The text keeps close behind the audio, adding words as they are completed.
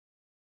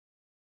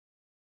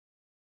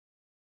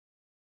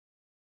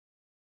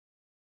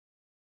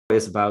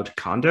is about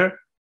Conda.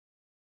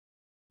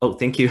 Oh,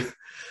 thank you.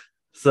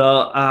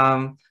 So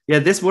yeah,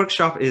 this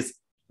workshop is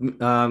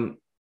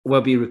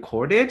will be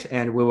recorded,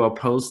 and we will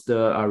post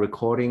the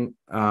recording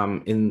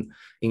in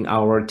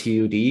our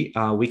TUD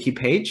wiki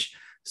page.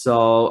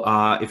 So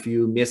if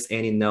you miss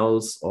any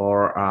notes,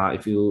 or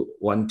if you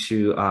want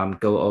to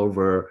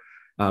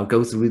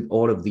go through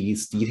all of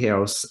these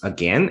details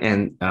again,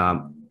 and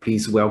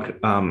please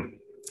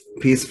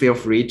feel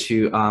free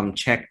to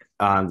check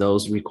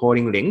those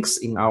recording links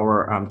in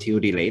our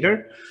TUD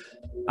later.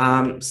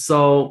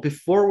 So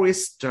before we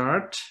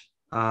start,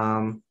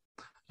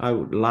 I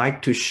would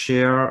like to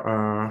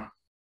share,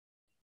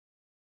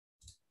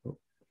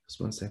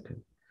 just one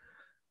second.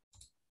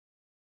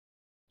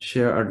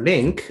 Share a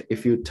link.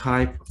 If you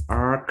type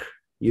arcubc.ca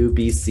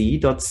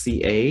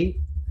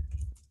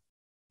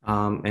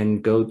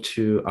and go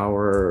to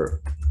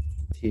our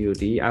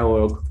TUD, I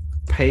will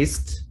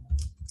paste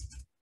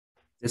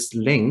this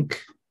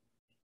link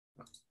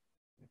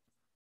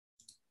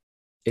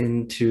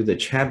into the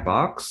chat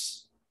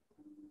box.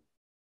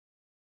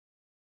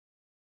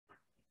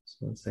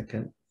 Just one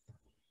second.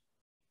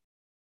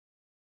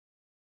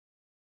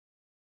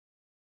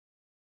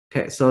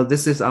 Okay, so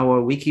this is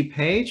our wiki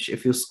page.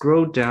 If you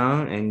scroll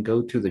down and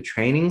go to the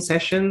training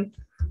session,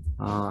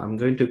 I'm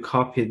going to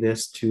copy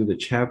this to the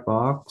chat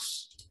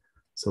box.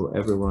 So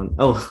everyone,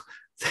 oh,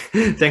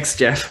 thanks,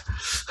 Jeff.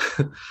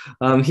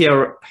 He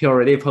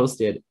already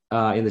posted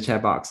in the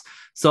chat box.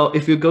 So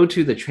if you go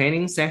to the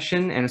training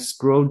session and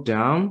scroll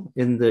down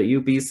in the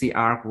UBC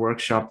ARC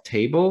workshop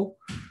table,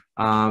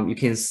 you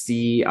can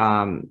see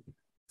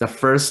the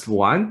first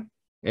one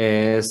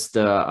is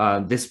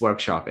this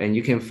workshop, and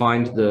you can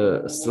find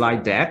the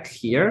slide deck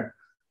here.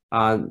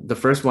 The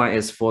first one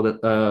is for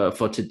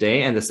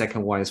today, and the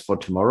second one is for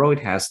tomorrow. It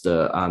has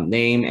the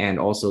name and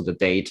also the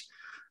date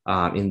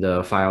in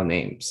the file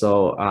name.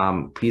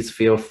 So please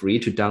feel free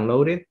to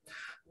download it.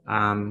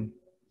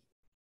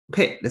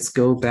 Okay, let's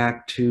go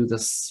back to the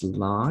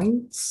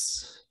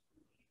slides.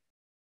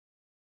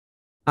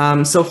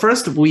 So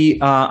first,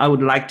 I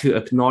would like to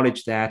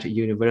acknowledge that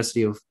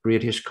University of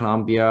British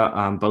Columbia,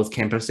 both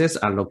campuses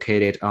are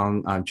located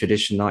on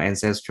traditional,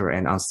 ancestral,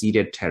 and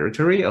unceded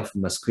territory of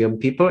Musqueam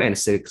people and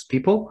Silex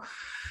people.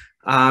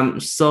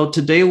 So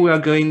today we are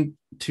going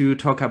to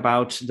talk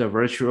about the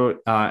virtual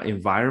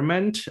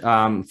environment,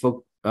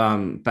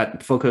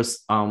 but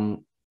focus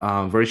on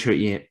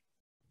virtualenv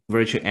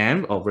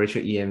or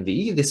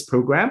virtualenv, this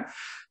program.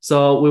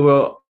 So we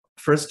will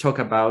first talk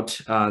about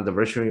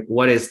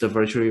what is the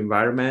virtual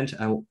environment,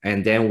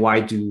 and then why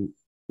do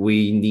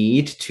we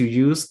need to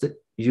use the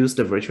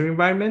virtual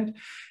environment,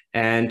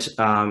 and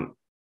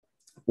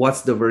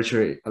what's the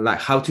virtual, like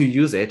how to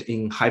use it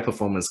in high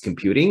performance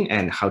computing,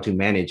 and how to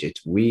manage it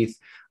with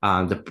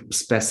the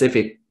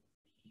specific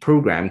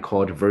program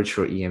called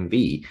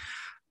virtualenv.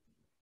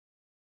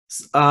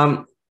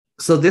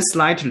 So this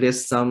slide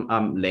lists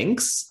some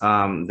links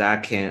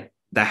that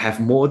have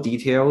more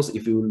details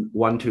if you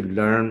want to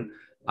learn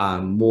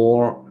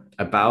more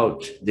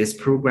about this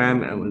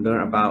program and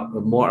learn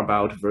more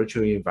about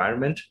virtual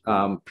environment.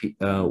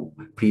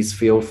 Please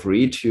feel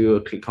free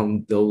to click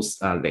on those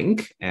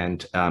link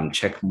and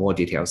check more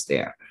details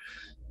there.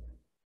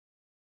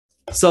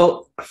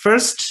 So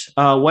first,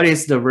 what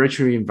is the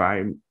virtual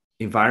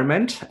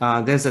environment?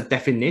 There's a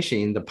definition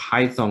in the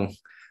Python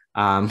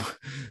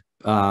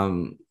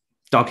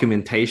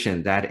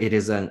documentation that it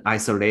is an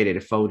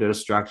isolated folder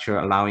structure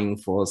allowing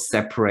for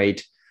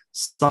separate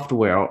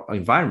software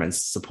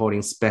environments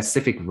supporting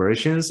specific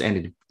versions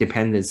and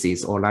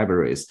dependencies or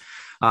libraries.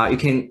 You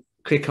can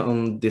click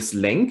on this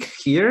link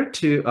here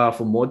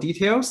for more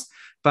details.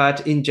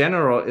 But in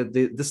general,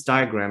 this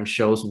diagram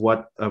shows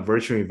what a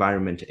virtual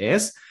environment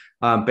is.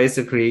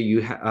 Basically,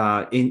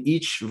 in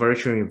each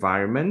virtual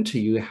environment,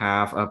 you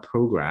have a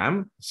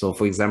program. So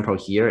for example,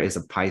 here is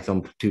a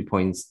Python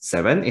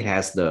 2.7. It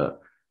has the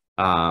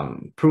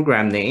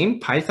program name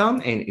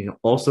Python, and it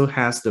also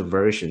has the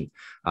version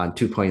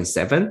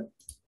 2.7.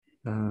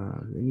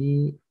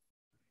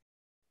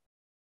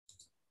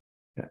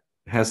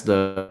 Has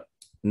the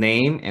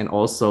name and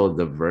also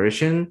the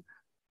version.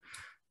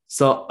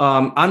 So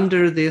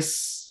under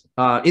this,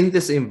 in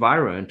this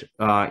environment,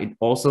 it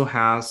also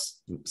has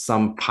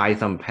some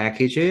Python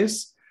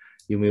packages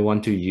you may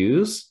want to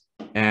use.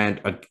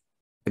 And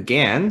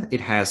again,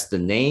 it has the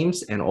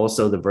names and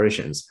also the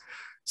versions.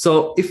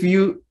 So if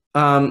you,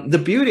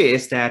 the beauty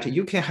is that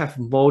you can have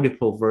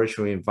multiple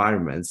virtual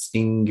environments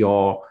in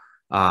your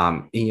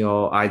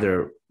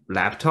either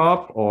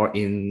laptop or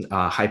in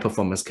high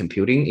performance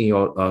computing in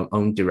your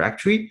own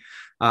directory,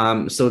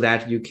 so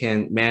that you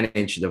can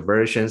manage the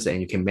versions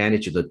and you can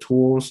manage the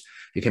tools,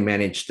 you can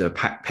manage the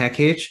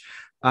package.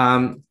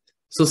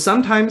 So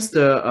sometimes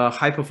the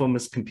high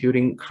performance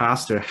computing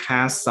cluster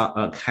has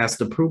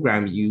the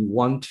program you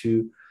want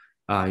to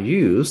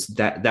use.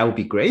 That would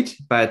be great,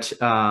 but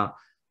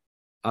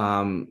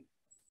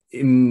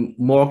in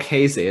more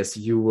cases,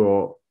 you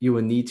will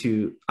need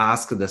to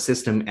ask the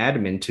system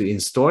admin to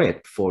install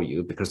it for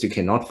you because you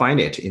cannot find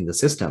it in the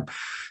system.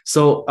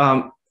 So,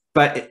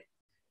 but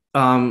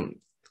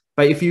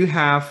but if you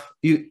have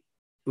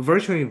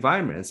virtual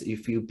environments,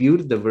 if you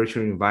build the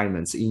virtual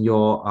environments in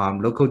your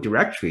local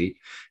directory,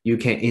 you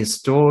can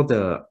install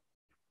the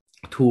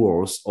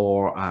tools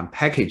or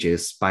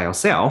packages by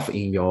yourself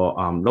in your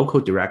local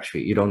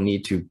directory. You don't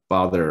need to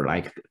bother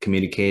like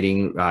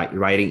communicating,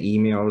 writing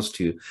emails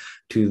to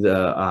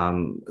the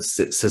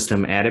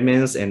system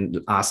admins and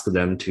ask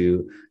them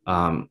to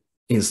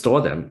install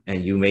them.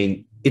 And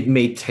it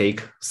may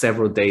take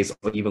several days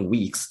or even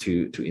weeks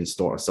to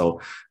install.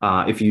 So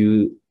if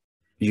you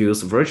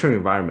use virtual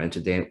environment,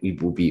 then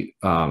it will be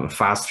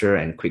faster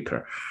and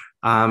quicker.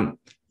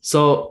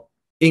 So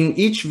in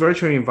each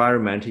virtual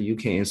environment, you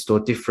can install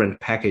different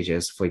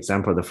packages. For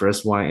example, the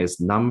first one is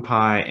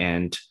NumPy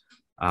and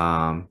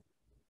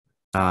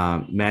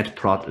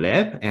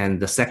matplotlib, and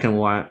the second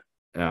one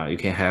you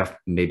can have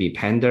maybe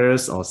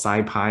pandas or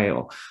scipy.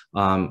 Or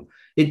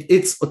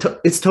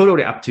it's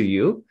totally up to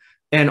you.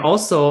 And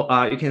also,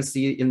 you can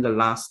see in the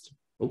last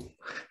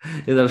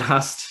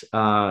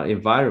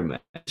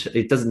environment,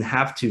 it doesn't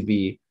have to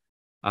be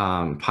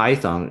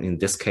Python. In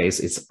this case,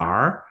 it's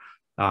R.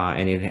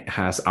 And it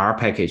has R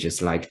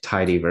packages like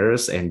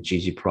tidyverse and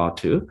ggplot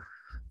too.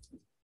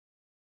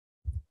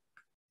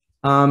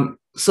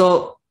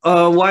 So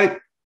why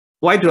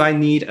do I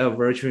need a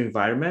virtual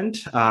environment?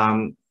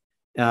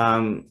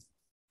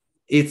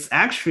 It's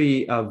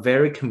actually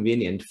very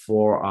convenient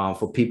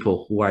for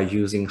people who are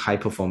using high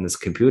performance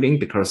computing,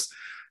 because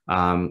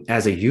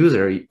as a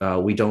user,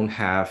 we don't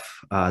have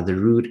the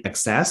root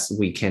access.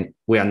 We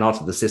are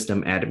not the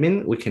system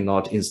admin. We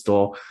cannot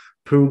install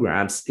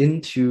programs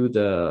into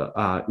the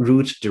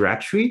root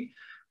directory.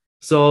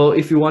 So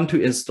if you want to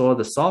install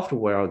the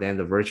software, then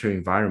the virtual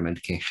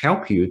environment can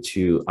help you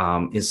to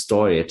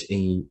install it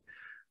in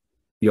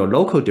your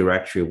local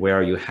directory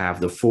where you have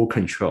the full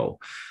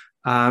control.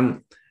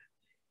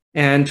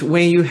 And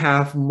when you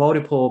have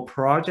multiple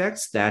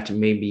projects that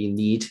maybe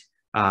need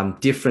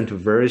different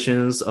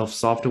versions of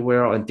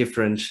software or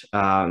different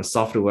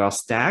software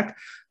stack,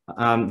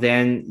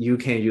 then you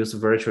can use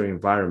virtual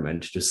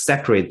environment to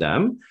separate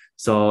them.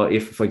 So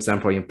if, for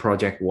example, in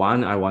project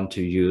 1, I want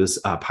to use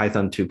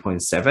Python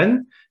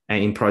 2.7,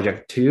 and in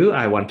project 2,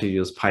 I want to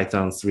use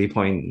Python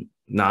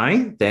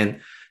 3.9, then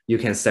you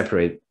can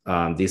separate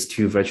these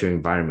two virtual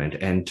environments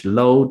and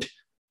load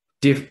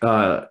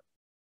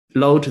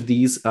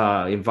these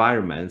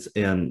environments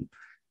in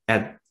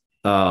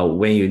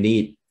when you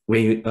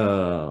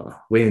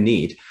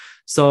need.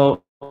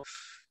 So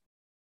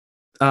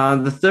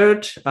the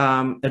third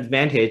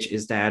advantage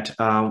is that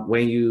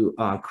when you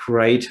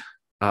create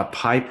a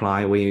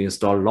pipeline, when you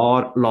install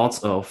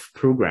lots of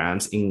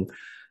programs in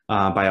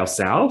by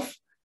yourself,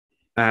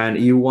 and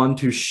you want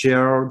to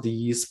share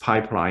these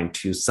pipeline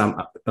to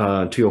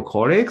your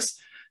colleagues.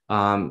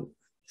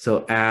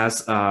 So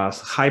as a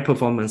high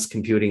performance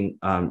computing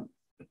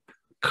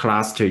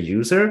cluster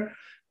user,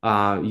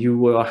 you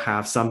will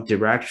have some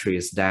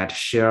directories that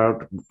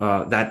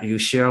you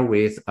share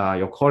with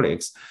your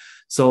colleagues.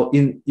 So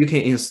you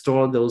can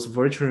install those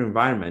virtual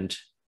environment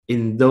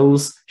in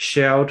those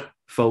shared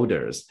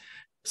folders,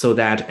 so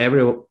that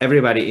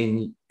everybody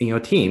in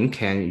your team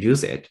can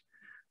use it.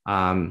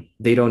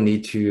 They don't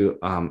need to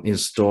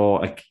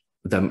install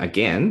them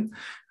again.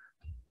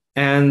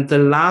 And the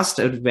last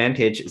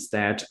advantage is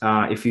that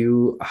if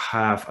you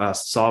have a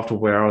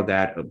software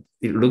that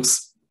it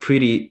looks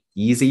pretty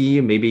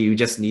easy, maybe you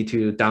just need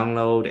to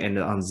download and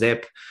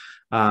unzip,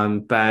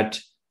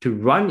 but to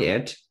run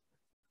it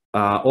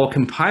or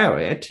compile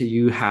it,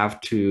 you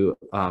have to,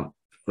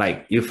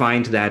 you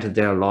find that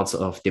there are lots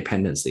of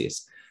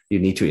dependencies you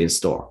need to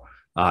install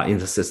in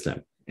the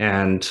system.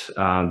 And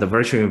the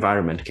virtual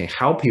environment can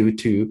help you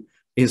to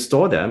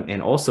install them and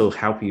also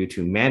help you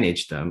to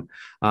manage them,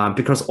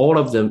 because all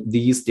of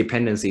these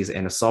dependencies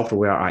and the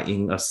software are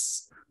in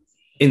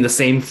the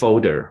same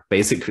folder,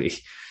 basically.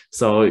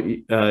 So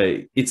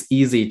it's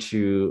easy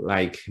to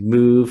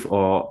move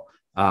or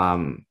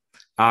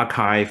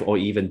archive or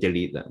even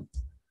delete them.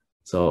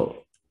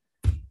 So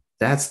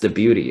that's the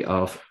beauty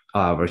of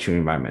virtual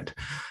environment.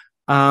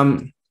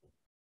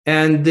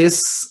 And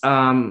this,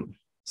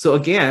 so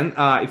again,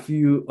 if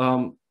you,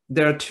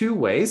 there are two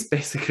ways,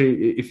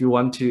 basically, if you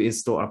want to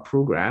install a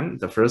program.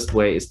 The first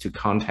way is to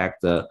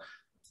contact the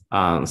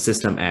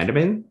system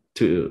admin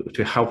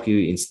to help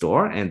you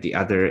install, and the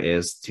other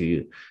is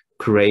to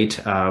create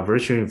a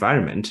virtual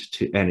environment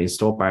and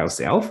install by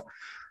yourself.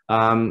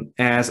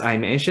 As I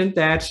mentioned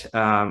that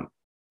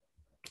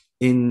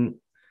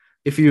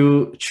if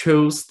you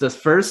chose the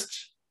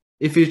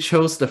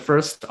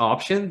first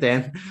option,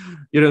 then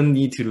you don't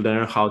need to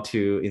learn how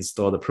to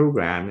install the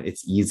program.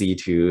 It's easy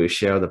to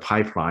share the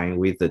pipeline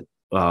with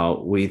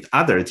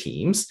other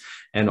teams,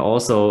 and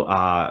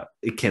also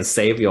it can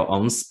save your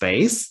own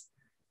space,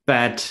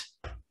 but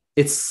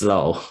it's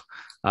slow,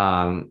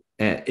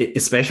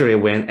 especially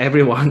when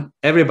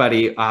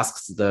everybody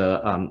asks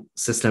the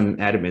system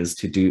admins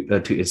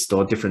to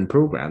install different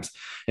programs,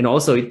 and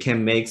also it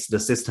can make the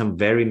system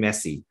very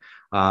messy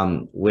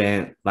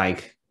when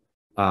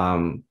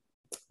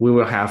we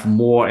will have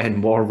more and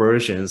more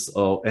versions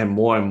of and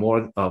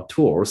more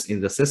tools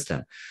in the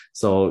system.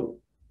 So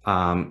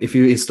if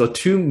you install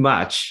too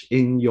much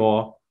in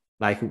your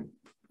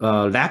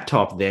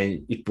laptop,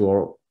 then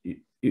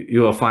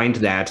you will find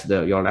that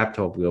your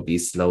laptop will be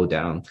slowed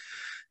down,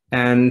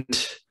 and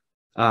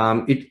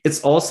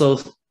it's also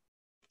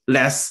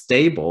less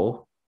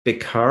stable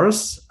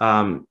because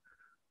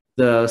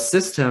the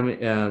system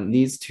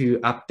needs to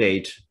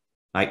update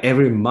like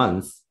every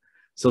month.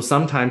 So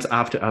sometimes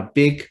after a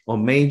big or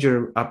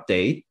major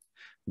update,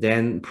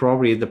 then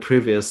probably the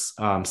previous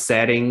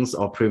settings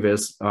or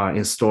previous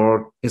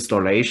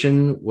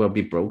installation will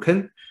be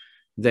broken.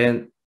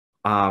 Then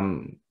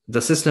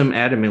the system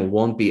admin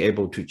won't be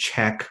able to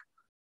check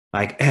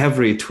like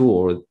every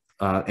tool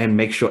and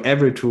make sure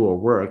every tool will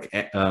work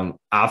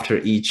after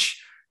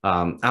each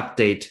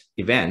update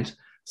event.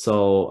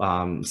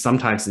 So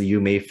sometimes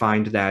you may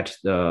find that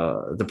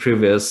the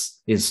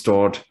previously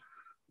installed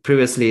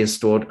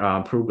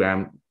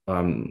program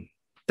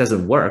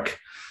doesn't work.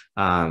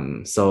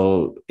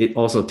 So it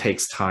also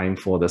takes time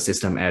for the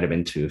system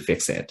admin to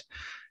fix it.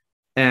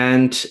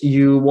 And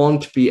you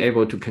won't be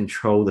able to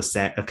control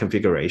the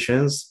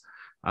configurations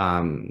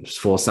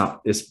for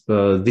some.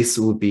 This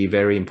would be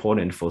very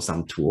important for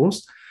some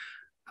tools.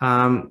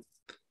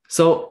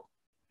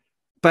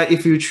 But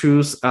if you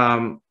choose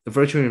a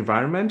virtual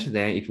environment,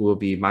 then it will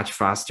be much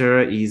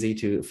faster,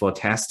 easy for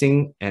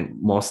testing, and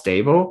more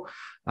stable.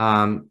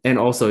 And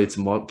also it's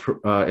more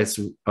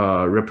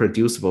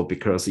reproducible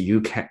because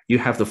you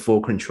have the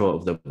full control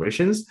of the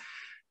versions,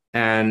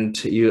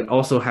 and you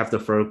also have the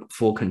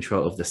full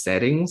control of the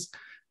settings.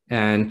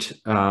 And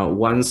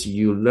once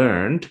you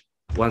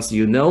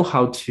know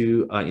how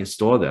to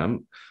install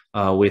them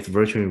with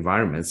virtual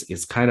environments,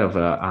 it's kind of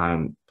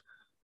a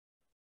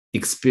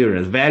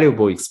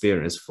valuable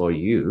experience for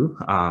you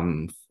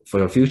for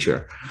your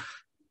future.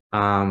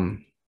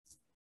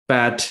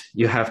 But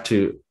you have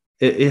to.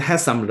 It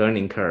has some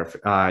learning curve.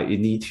 You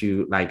need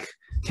to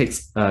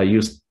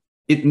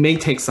it may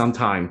take some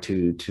time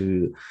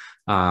to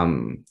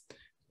learn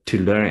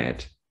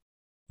it.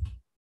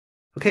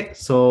 Okay,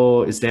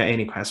 so is there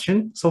any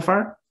question so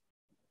far?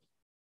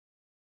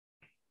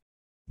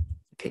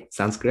 Okay,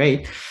 sounds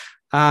great.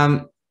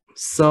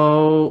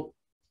 So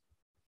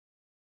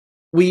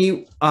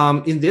we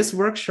in this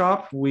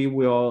workshop we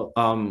will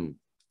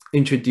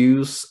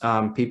introduce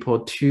people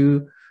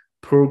to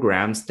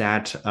programs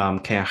that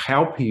can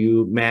help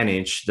you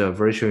manage the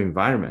virtual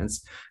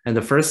environments. And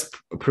the first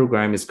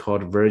program is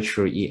called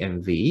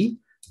virtualenv.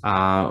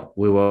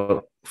 We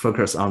will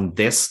focus on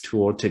this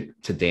tool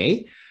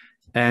today.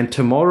 And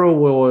tomorrow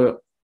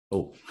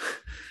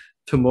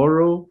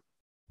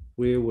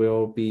we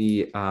will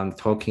be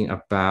talking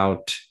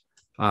about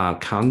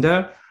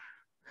Conda.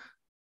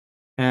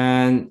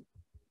 And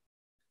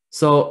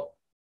so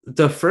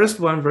the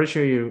first one,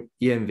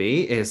 virtualenv,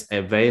 is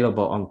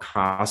available on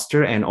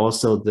Cluster and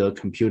also the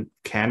Compute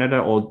Canada,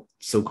 or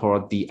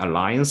so-called the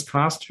Alliance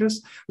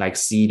clusters like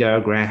Cedar,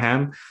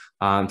 Graham.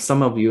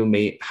 Some of you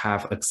may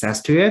have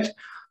access to it,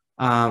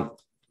 have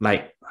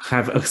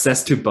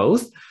access to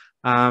both.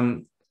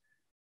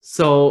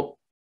 So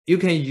you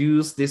can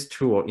use this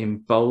tool in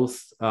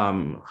both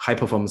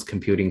high-performance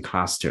computing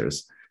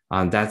clusters.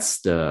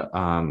 That's the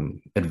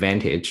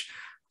advantage.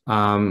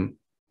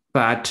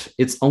 But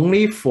it's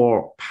only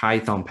for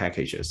Python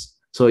packages.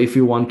 So if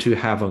you want to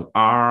have an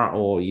R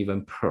or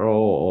even Perl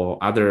or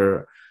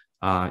other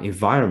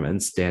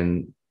environments,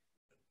 then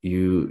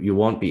you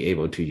won't be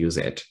able to use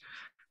it.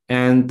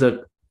 And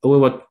we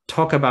will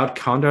talk about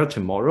Conda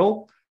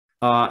tomorrow.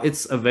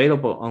 It's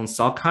available on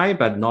Sockeye,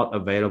 but not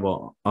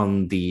available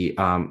on the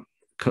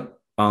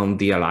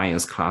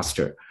Alliance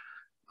cluster.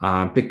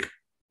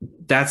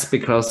 That's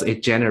because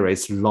it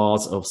generates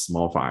lots of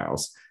small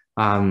files.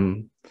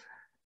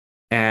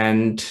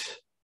 And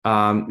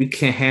you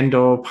can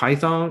handle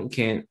Python.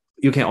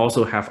 You can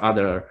also have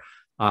other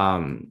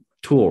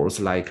tools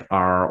like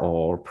R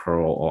or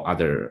Perl or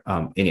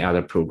any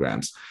other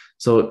programs.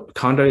 So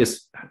Conda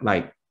is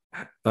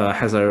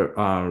has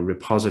a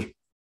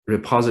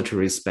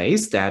repository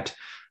space that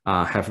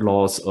have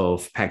lots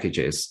of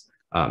packages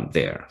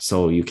there,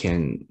 so you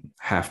can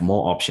have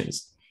more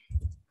options.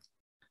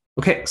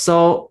 Okay,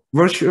 so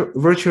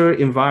virtual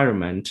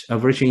environment,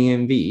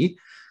 virtualenv.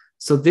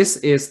 So this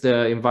is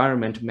the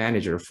environment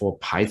manager for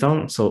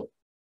Python. So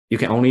you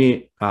can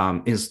only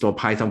install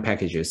Python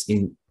packages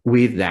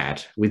with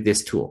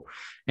this tool.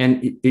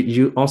 And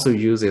it also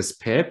uses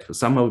pip.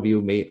 Some of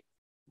you may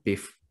be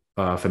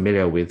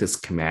familiar with this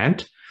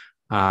command.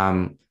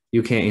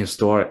 You can use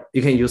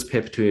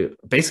pip to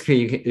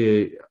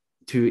basically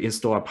to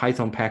install a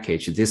Python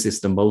package. This is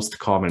the most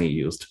commonly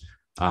used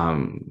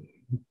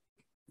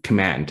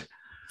command.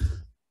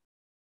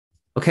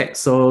 Okay,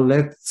 so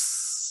let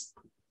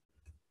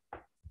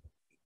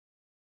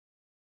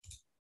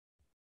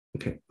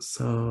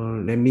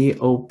me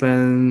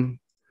open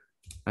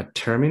a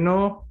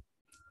terminal.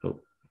 Oh,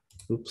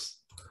 oops.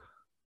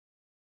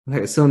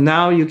 Okay, so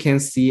now you can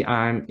see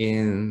I'm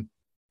in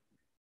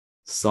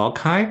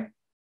Sockeye.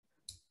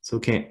 So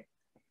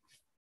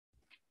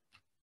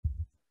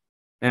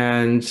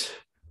And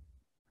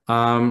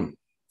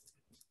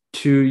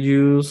to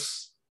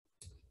use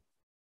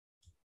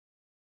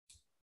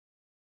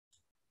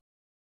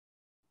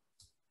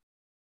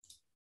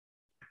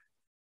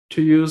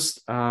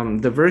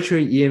the virtual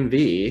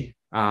env,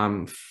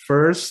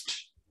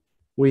 first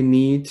we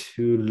need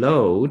to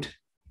load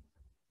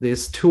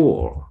this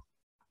tool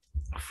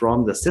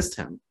from the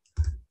system.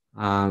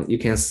 You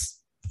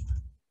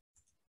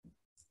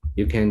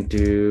can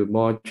do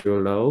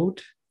module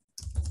load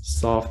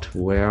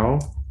software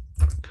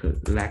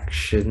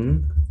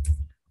collection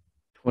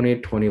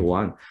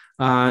 2021.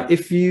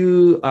 If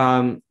you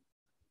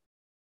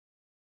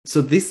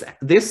so this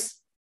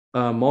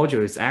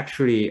module is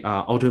actually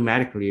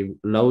automatically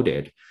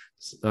loaded,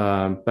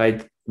 but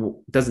it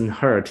doesn't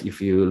hurt if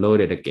you load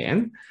it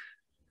again.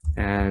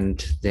 And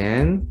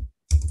then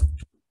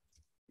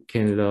you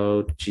can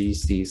load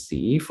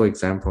GCC, for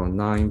example,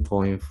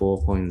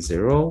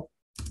 9.4.0,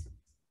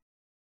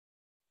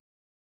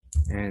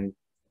 and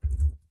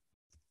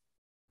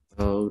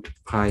load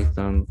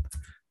Python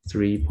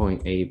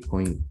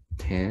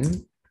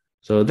 3.8.10.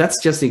 So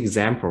that's just an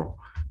example.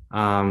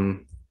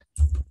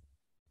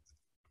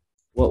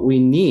 What we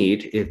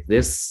need is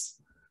this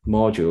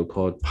module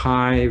called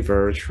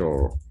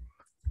virtualenv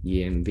 /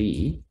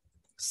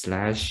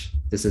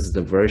 this is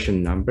the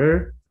version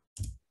number.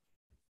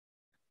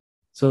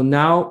 So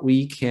now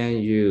we can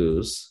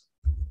use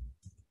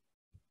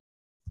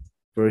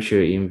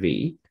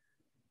virtualenv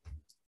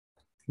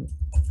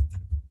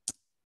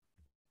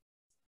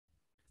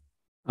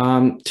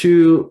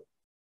to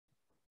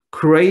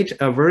create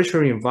a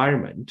virtual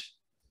environment.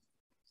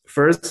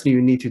 First,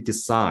 you need to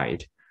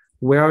decide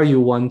where you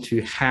want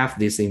to have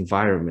this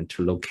environment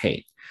to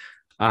locate.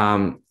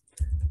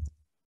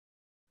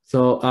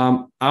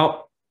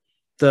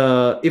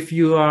 If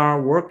you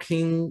are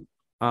working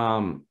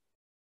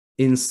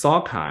in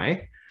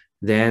Sockeye,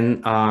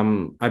 then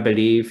I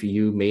believe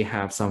you may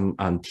have some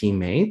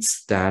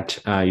teammates that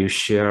you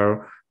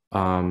share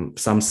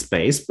some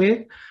space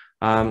with.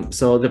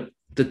 So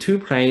the two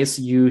places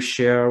you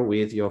share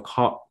with your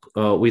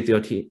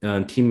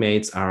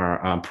teammates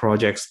are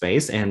project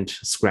space and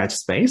scratch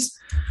space.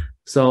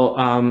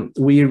 So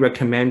we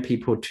recommend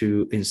people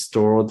to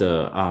install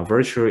the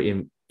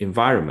virtual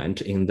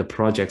environment in the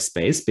project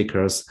space,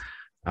 because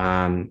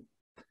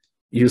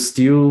you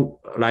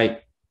still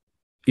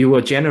you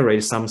will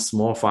generate some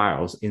small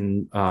files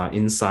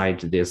inside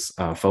this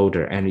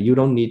folder, and you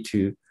don't need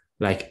to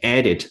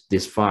edit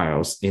these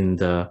files in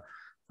the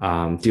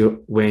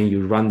when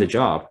you run the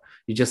job.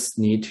 You just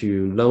need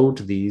to load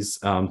these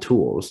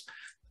tools.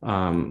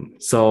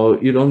 So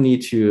you don't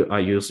need to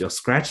use your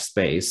scratch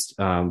space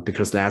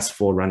because that's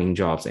for running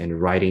jobs and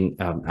writing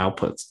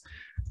outputs.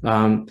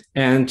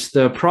 And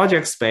the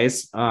project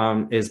space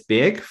is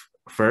big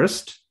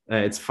first.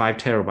 It's 5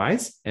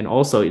 terabytes, and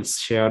also it's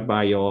shared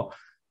by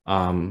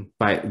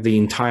by the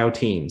entire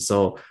team.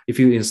 So if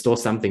you install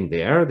something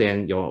there,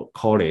 then your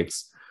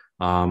colleagues,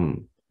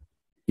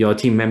 your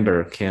team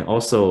member can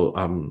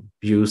also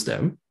use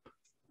them.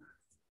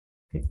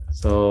 Okay.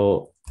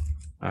 So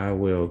I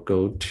will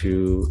go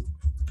to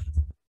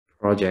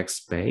project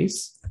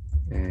space,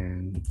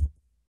 and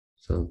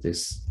so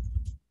this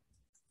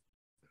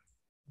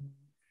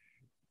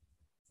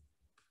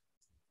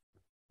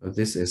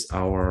is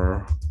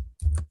our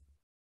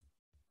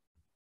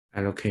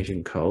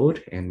allocation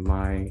code in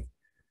my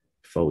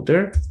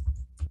folder.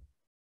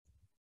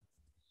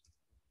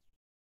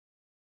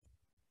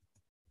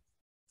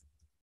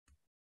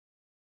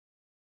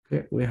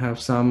 Okay, we have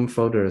some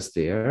folders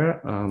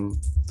there.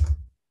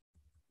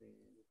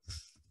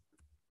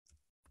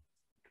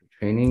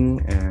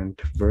 Training and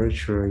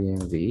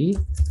virtualenv.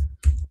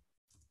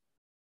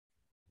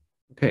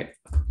 Okay,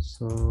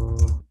 so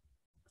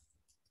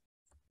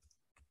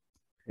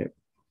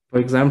for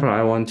example,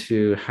 I want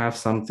to have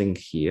something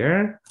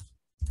here.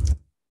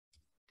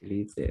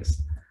 Delete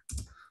this.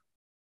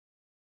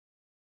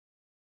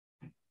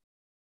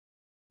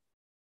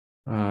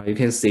 You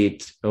can see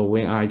it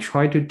when I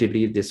try to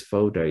delete this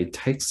folder, it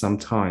takes some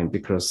time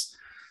because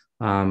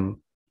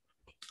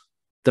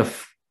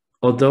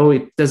although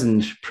it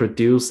doesn't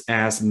produce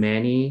as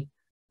many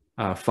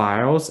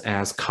files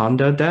as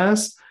Conda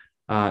does,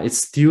 it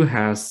still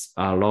has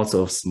lots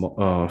of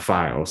small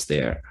files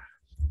there.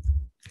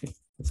 Okay,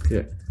 that's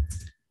good.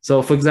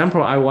 So for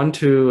example, I want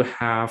to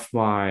have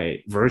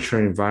my virtual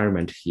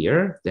environment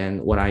here.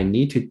 Then what I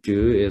need to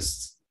do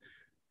is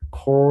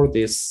call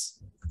this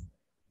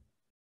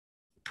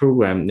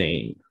program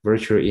name,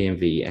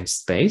 virtualenv and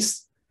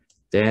space,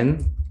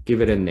 then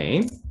give it a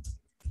name,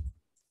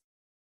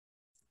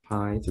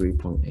 Pi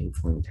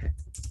 3.8.10.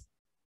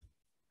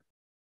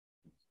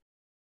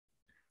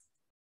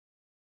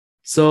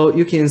 So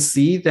you can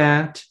see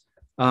that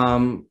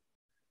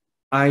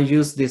I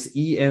use this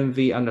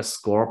env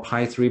underscore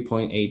Pi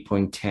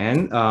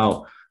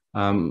 3.8.10,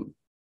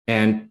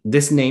 and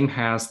this name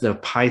has the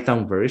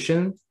Python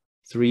version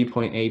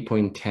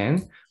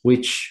 3.8.10,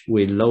 which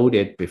we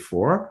loaded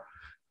before.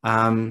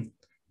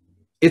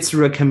 It's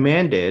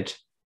recommended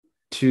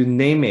to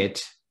name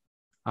it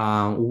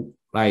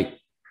like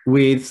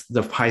with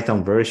the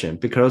Python version,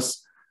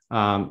 because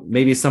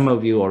maybe some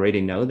of you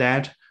already know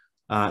that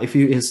if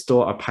you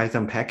install a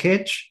Python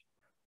package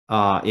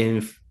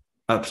in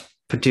a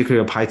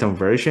particular Python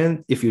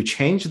version, if you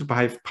change the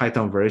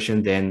Python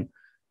version, then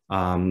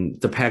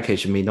the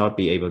package may not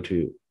be able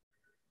to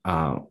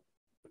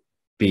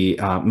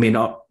may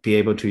not be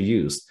able to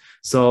use.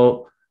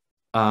 So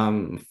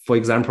for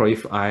example,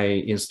 if I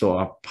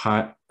install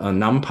a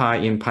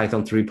NumPy in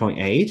Python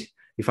 3.8,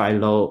 if I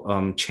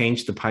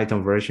change the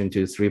Python version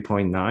to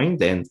 3.9,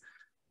 then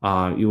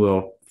you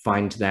will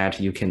find that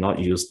you cannot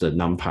use the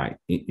NumPy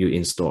you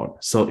installed.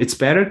 So it's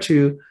better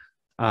to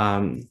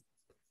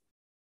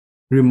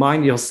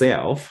remind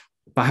yourself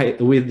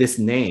with this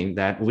name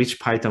that which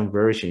Python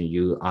version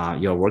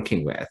you're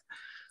working with.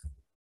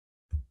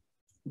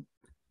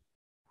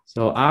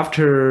 So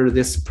after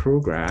this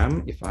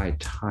program, if I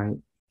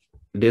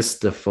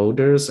list the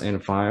folders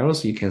and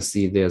files, you can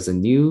see there's a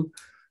new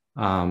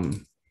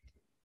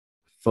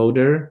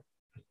folder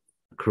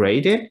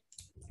created,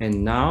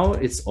 and now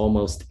it's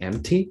almost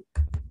empty.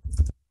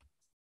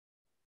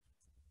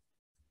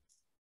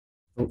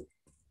 Oh,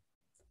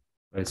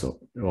 so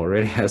it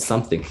already has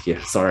something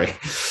here, sorry.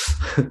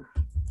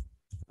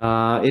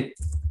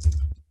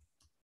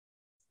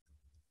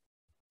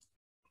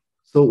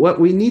 So what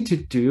we need to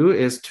do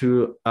is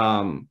to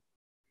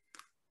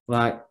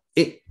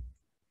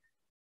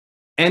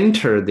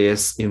enter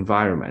this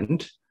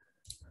environment.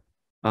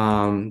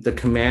 The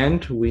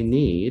command we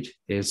need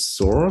is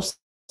source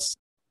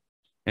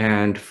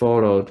and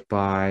followed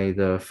by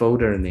the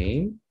folder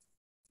name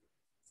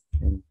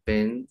and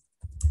bin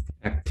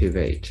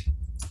activate.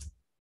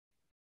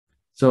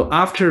 So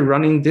after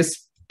running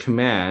this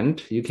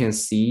command, you can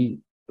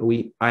see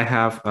I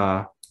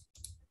have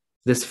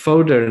this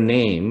folder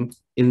name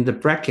in the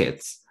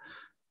brackets.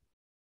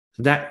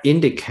 That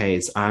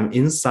indicates I'm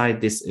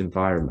inside this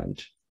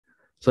environment.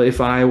 So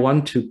if I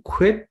want to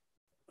quit,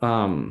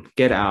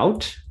 get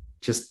out,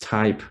 just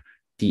type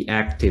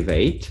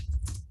deactivate.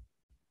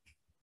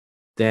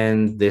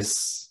 Then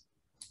this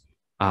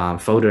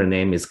folder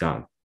name is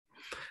gone.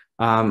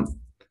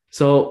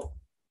 So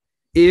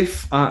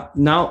if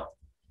now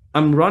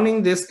I'm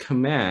running this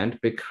command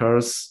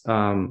because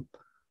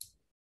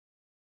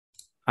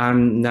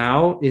I'm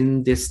now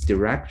in this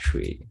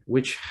directory,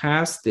 which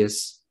has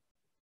this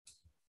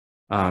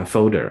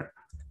folder.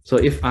 So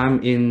if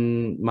I'm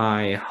in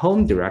my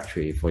home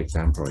directory, for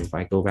example, if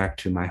I go back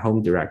to my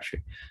home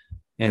directory,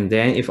 and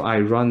then if I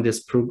run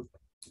this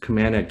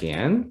command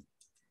again,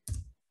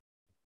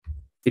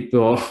 it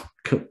will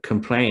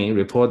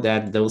report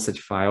that no such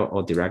file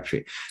or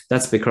directory.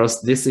 That's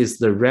because this is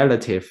the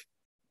relative,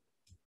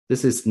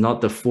 this is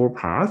not the full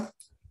path.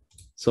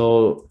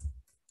 So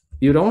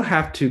you don't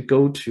have to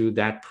go to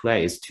that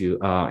place to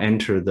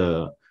enter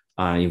the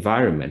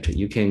environment.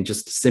 You can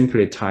just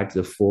simply type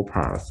the full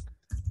path,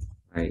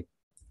 right?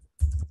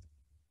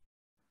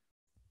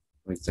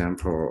 For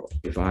example,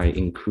 if I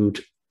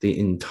include the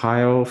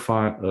entire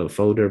file,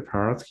 folder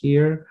path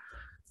here,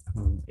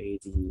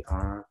 AD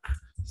ARC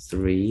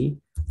 3,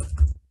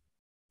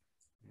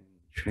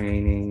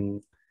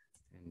 training,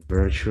 and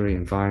virtual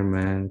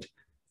environment,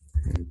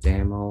 and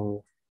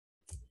demo,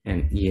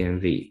 and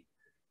env.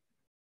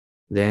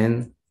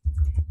 Then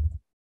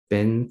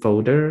bin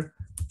folder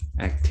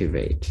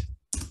activate.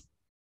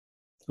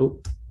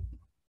 Oh,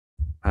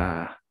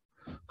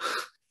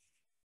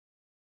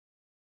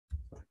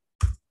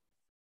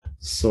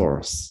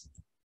 source.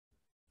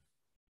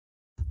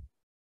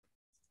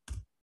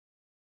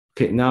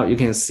 Okay, now you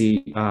can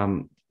see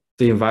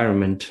the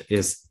environment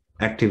is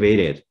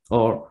activated,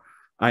 or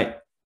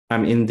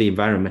I'm in the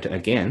environment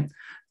again.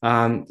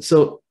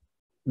 So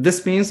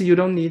this means you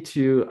don't need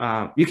to,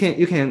 you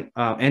can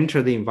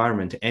enter the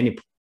environment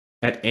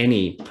at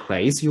any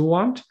place you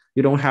want.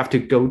 You don't have to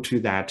go to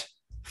that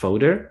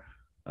folder,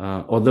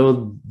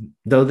 although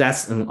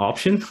that's an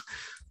option.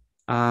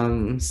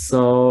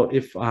 So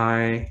if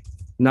I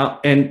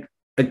now, and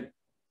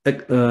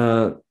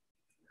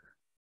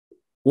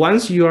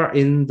once you are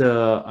in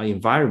the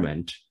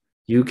environment,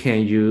 you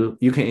can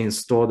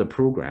install the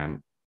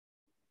program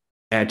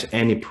at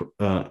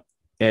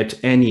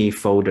any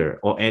folder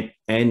or at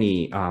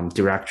any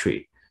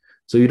directory.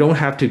 So you don't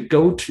have to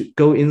go to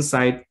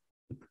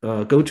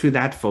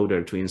that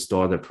folder to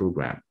install the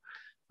program.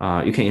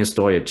 You can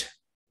install it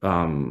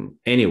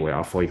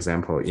anywhere, for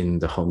example, in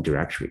the home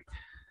directory.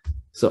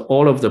 So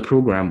all of the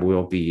program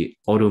will be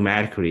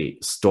automatically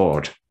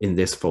stored in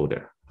this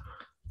folder.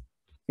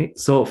 Okay.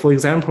 So for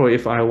example,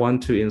 if I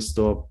want to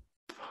install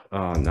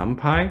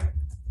NumPy,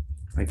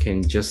 I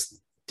can just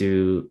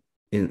do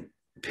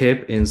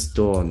pip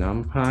install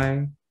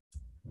NumPy,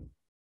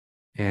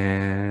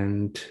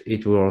 and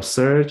it will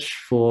search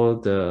for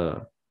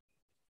the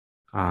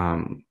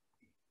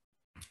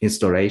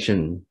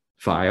installation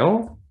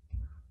file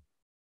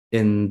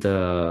in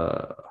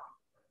the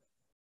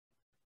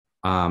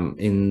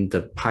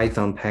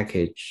Python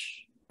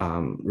package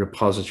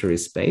repository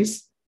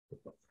space.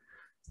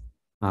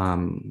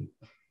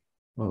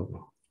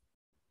 Oh,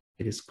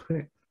 it is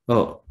quick.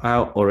 Oh, I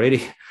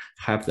already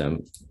have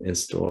them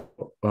installed,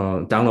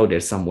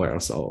 downloaded somewhere.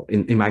 So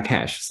in my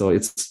cache, so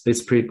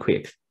it's pretty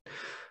quick.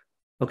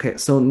 Okay,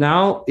 so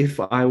now if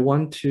I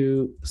want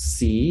to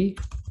see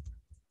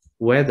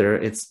whether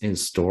it's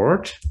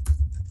installed,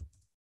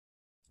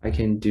 I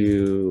can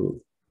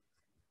do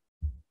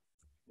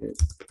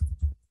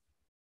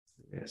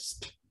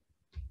list.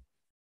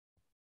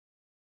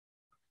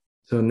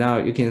 So now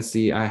you can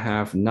see I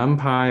have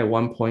NumPy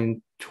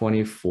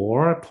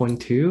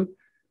 1.24.2,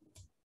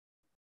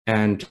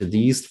 and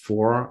these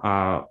four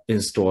are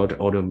installed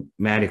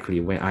automatically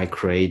when I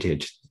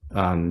created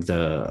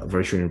the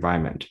virtual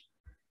environment.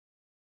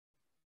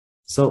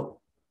 So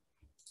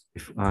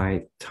if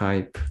I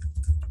type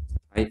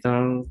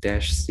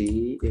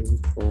Python-c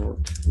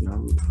import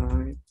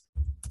NumPy,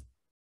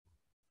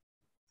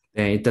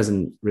 then it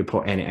doesn't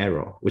report any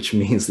error, which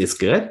means it's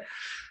good.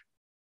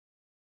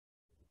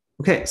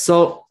 Okay,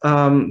 so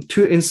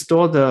to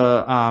install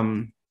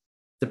the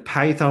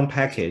Python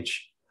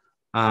package,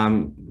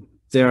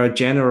 there are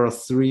general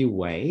three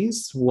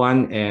ways.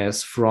 One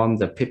is from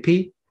the pip.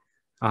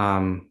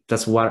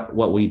 That's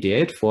what we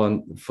did for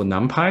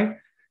NumPy.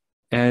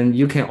 And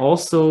you can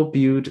also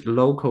build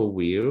local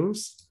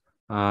wheels.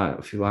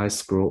 If I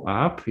scroll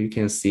up, you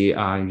can see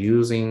I'm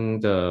using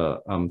the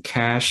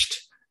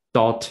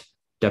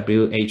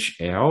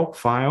cached.whl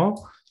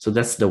file. So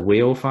that's the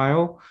wheel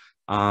file.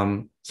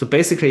 So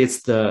basically,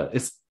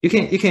 you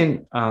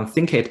can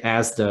think it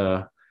as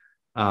the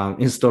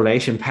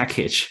installation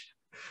package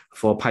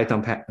for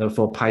Python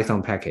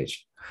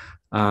package.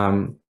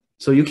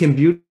 So you can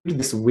build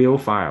these wheel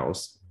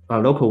files,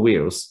 local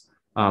wheels,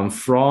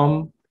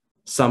 from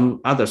some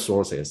other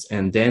sources,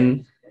 and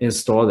then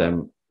install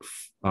them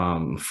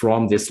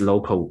from these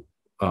local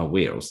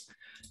wheels.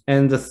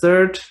 And the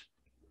third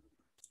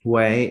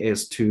way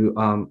is to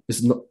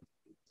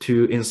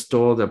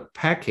install the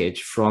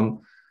package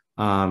from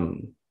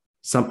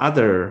some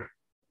other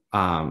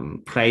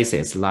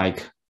places,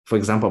 like, for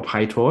example,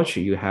 PyTorch.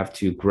 You have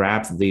to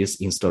grab this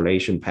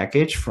installation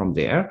package from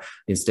there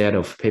instead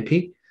of pip.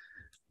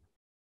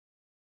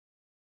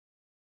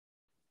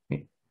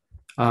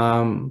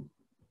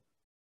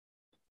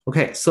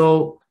 Okay,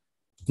 so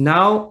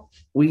now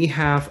we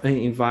have an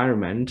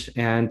environment,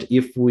 and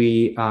if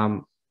we,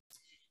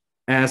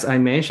 as I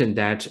mentioned,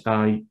 that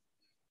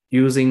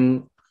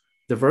using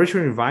the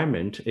virtual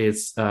environment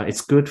is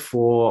it's good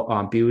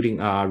for building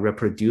a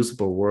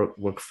reproducible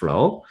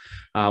workflow,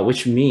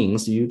 which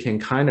means you can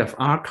kind of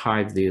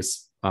archive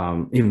this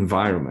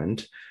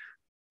environment.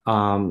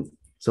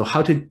 So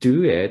how to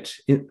do it?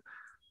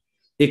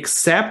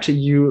 Except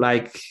you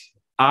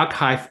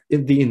archive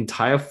the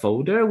entire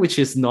folder, which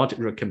is not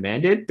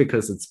recommended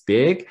because it's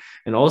big,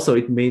 and also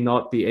you may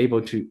not be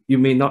able to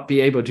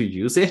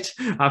use it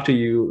after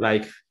you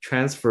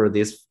transfer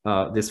this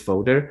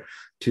folder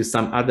to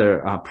some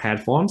other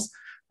platforms.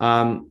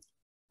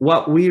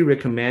 What we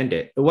recommend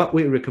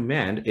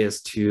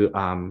is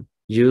to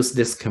use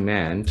this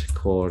command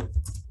called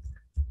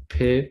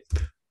pip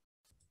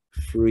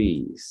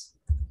freeze.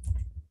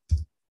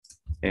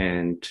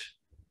 And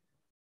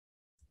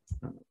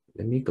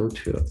let me go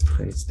to a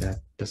place that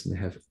doesn't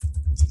have it.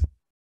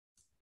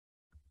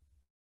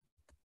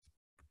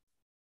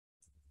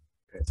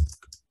 Okay.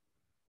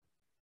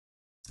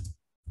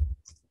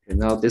 And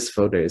now this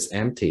folder is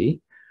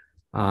empty.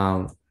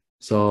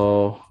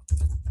 So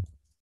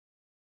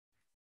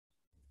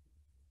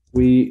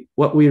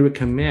what we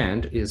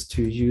recommend is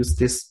to use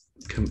this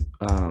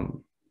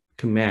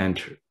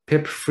command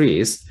pip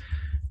freeze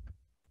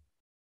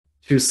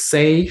to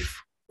save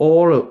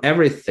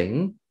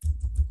everything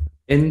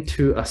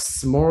into a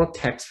small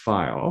text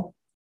file.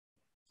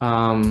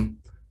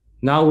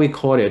 Now we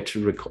call it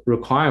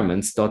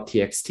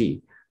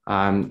requirements.txt.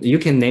 You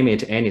can name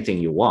it anything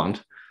you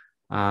want.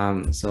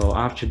 So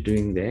after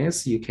doing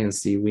this, you can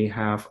see we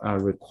have a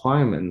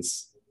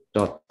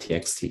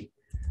requirements.txt.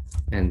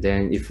 And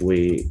then if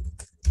we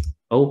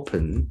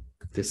open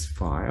this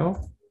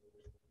file,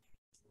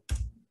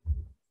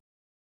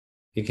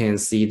 you can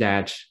see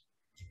that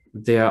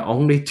there are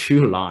only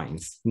two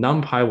lines,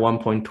 NumPy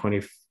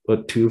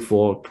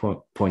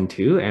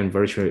 1.24.2 and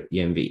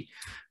virtualenv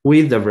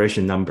with the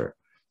version number.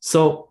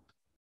 So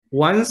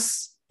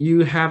once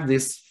you have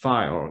this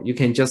file, you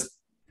can just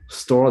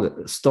store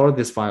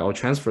this file or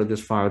transfer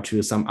this file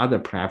to some other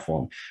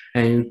platform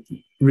and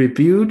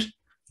rebuild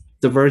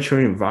the virtual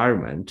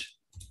environment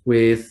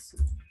with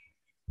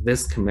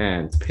this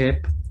command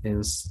pip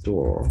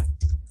install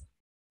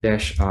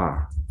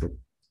 -r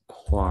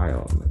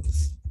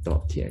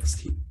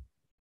requirements.txt.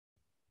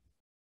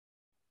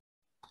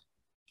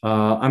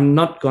 I'm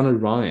not going to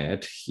run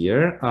it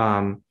here,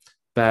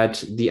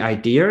 but the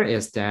idea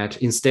is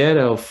that instead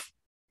of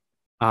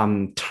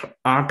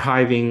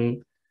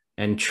archiving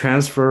and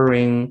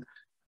transferring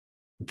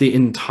the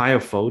entire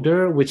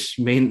folder, which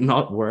may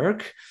not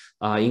work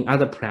in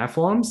other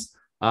platforms,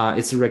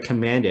 it's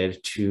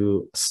recommended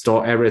to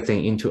store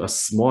everything into a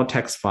small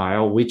text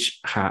file,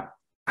 which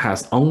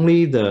has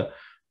only the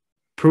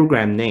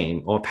program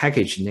name or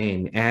package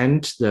name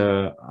and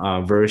the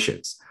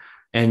versions.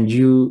 And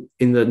you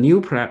in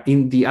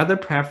the other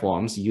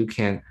platforms, you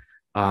can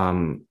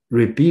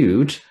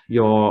rebuild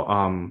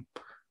your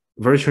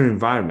virtual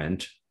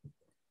environment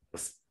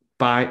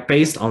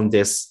based on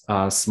this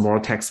small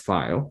text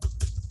file.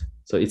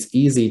 So it's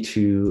easy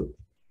to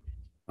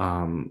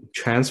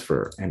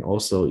transfer and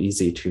also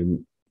easy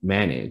to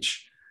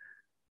manage.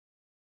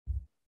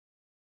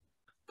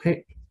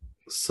 Okay,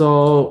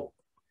 so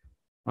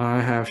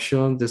I have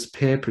shown this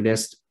pip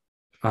list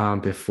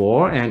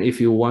before, and if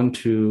you want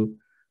to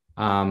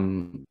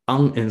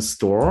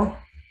uninstall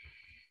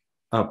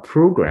a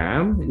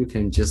program, you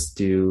can just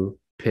do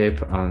pip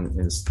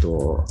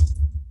uninstall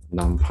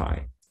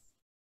numpy.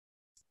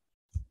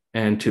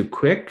 And to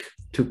quit,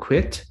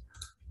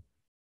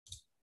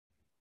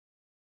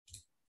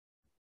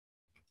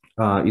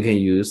 you can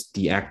use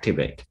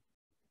deactivate.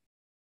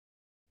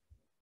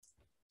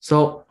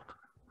 So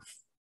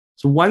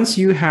once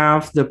you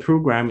have the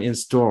program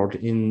installed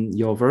in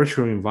your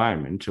virtual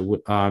environment,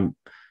 the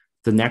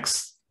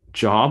next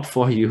job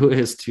for you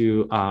is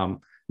to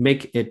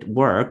make it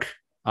work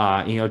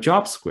in your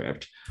job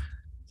script.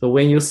 So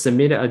when you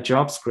submit a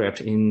job script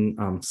in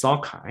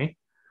Sockeye,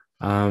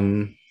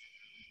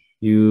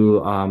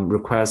 you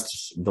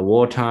request the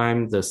wall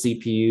time, the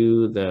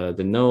CPU,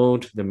 the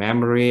node, the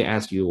memory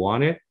as you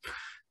want it.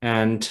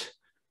 And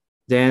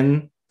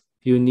then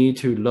you need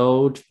to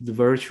load the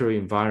virtual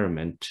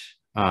environment,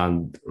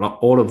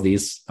 all of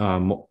these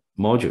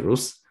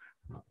modules,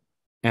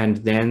 and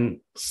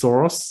then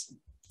source.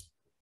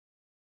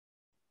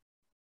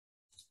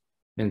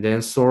 And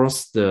then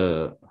source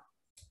the,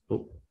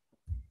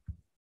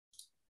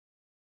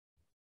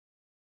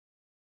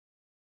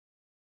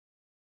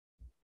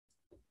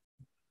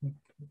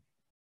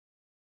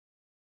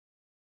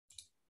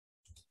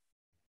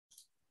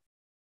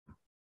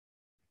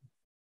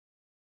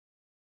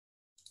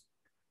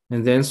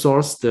 and then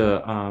source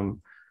the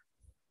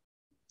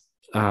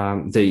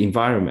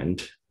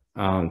environment,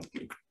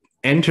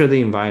 enter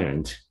the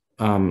environment,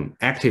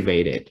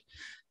 activate it,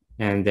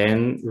 and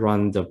then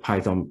run the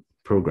Python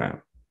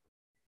program.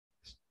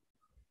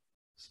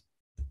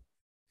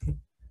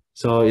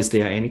 So is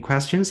there any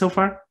questions so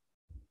far?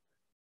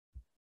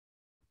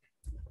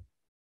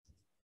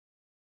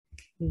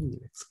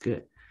 That's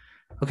good.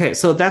 Okay,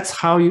 so that's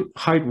how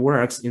it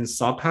works in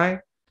Sockeye,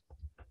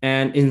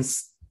 and in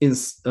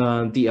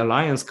the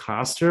Alliance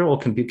cluster or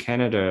Compute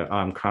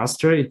Canada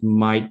cluster, it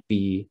might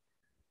be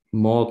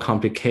more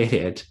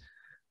complicated.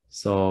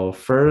 So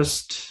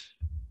first,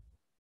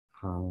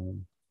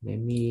 let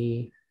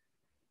me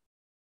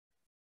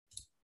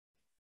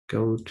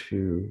go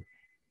to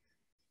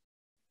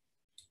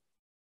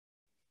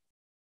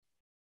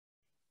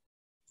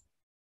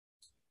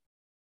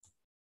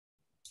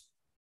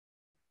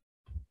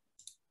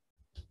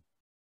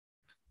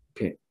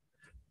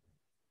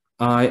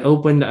I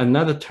opened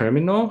another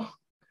terminal,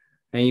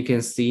 and you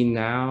can see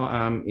now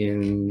I'm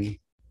in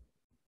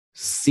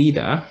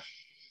CEDA,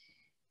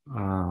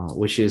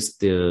 which is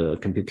the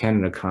Compute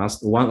Canada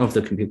cluster, one of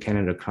the Compute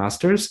Canada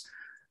clusters.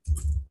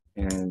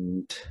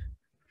 And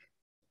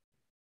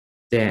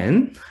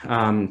then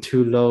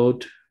to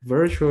load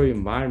virtual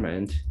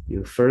environment,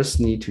 you first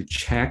need to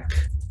check.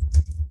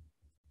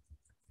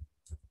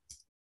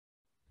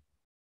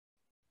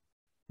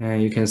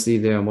 And you can see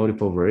there are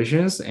multiple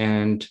versions,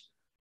 and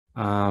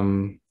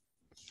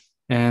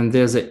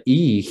there's an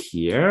E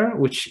here,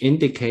 which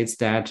indicates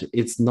that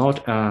it's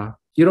not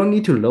you don't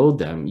need to load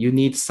them. You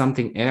need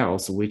something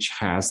else which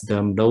has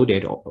them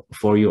loaded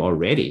for you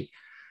already.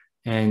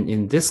 And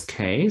in this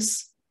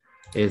case,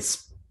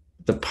 it's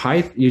the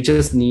Python. You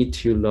just need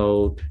to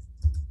load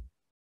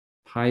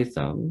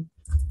Python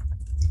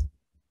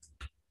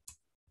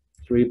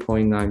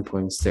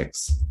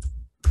 3.9.6.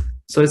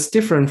 So it's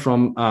different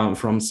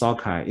from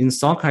Sockeye. In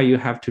Sockeye, you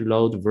have to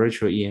load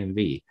virtual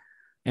env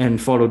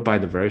and followed by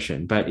the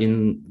version. But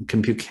in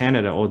Compute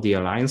Canada or the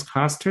Alliance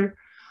cluster,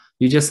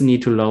 you just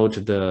need to load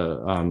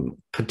the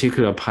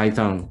particular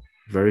Python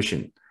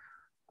version,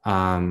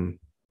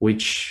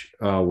 which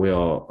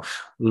will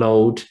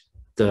load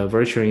the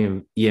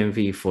virtual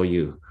env for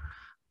you.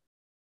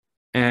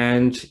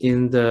 And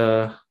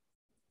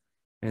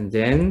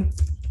then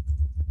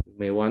you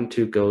may want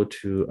to go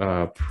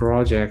to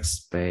project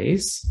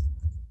space.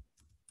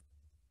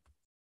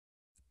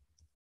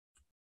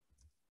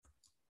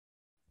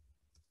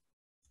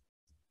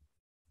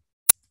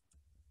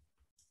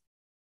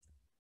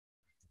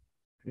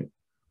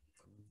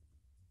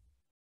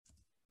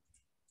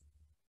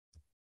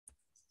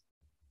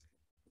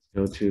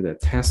 Go to the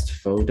test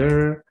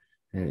folder,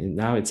 and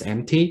now it's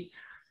empty.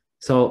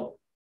 So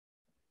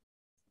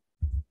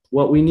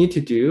what we need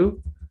to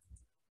do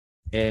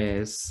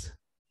is,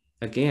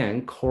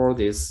 again, call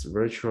this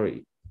virtual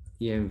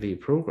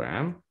env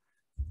program,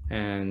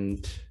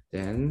 and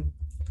then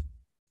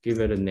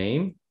give it a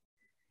name.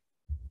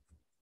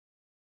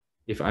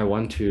 If I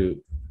want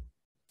to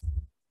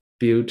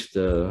build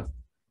the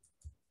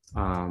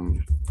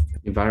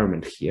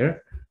environment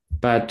here,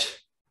 but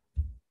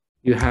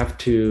you have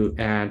to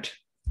add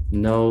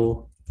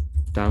no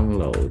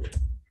download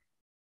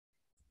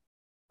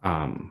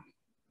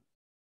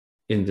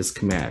in this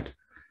command.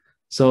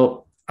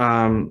 So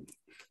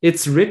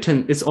it's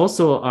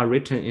also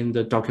written in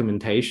the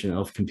documentation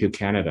of Compute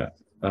Canada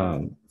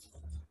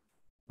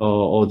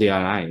or the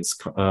Alliance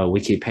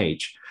wiki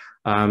page.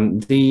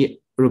 They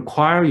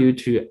require you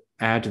to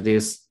add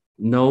this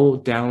no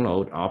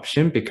download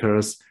option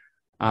because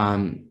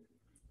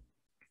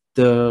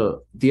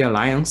the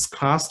Alliance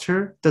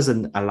cluster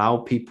doesn't allow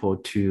people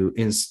to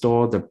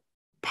install the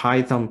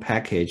Python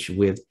package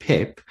with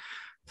pip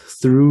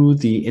through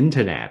the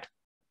internet.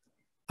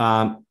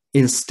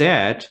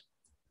 Instead,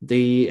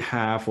 they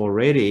have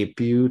already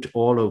built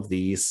all of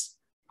these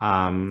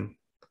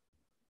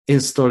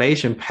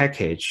installation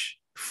package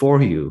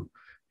for you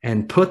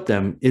and put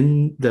them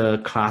in the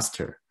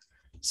cluster.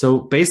 So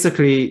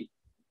basically,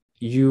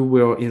 you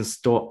will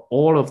install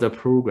all of the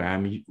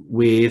program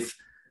with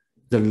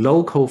the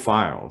local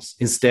files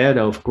instead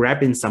of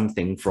grabbing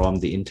something from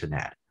the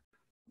internet.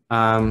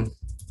 So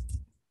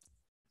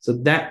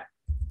that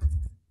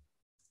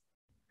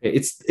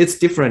it's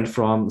different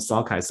from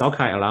Sockeye.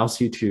 Sockeye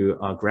allows you to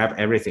grab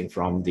everything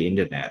from the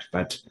internet,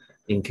 but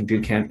in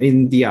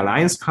in the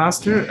Alliance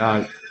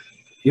cluster,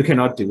 you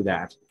cannot do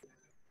that.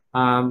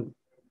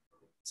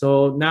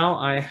 So now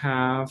I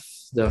have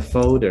the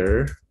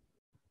folder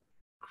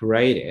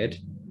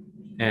created,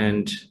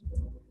 and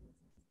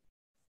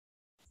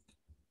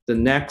the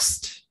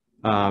next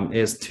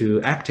is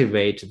to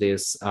activate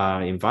this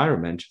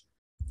environment,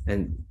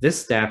 and this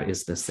step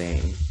is the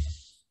same.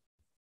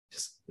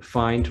 Just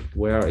find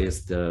where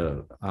is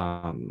the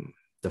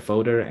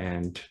folder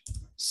and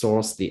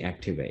source the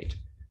activate,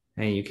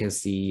 and you can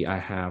see I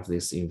have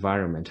this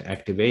environment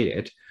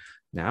activated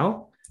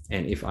now.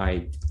 And if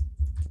I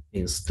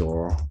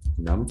install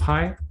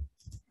NumPy,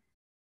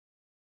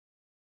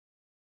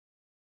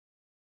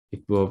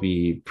 it will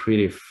be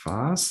pretty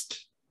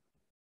fast.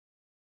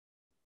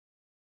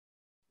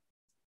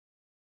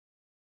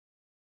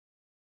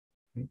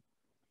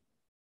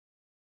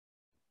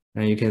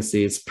 And you can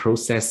see it's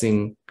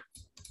processing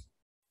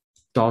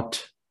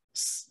 .whl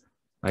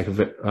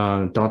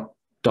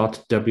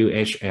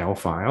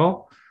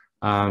file.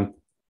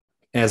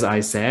 As I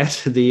said,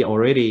 they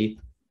already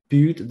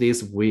built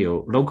these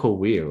local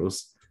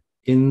wheels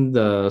in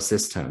the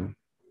system.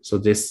 So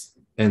this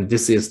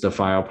is the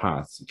file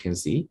path you can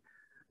see.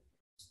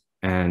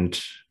 And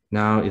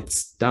now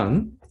it's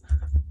done.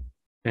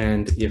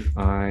 And if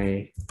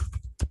I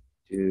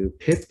do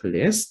pip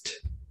list,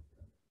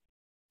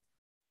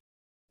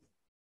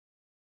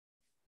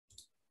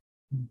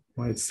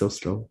 why it's so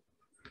slow?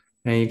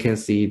 And you can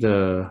see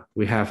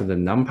we have the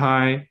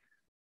NumPy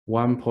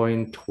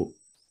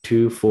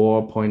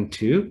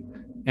 1.24.2,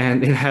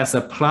 and it has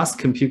a plus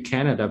Compute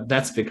Canada.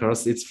 That's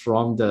because it's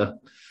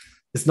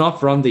not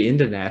from the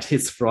internet.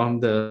 It's from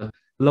the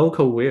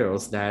local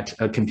wheels that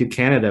Compute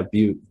Canada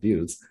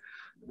builds.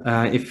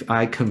 If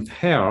I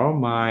compare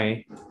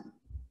my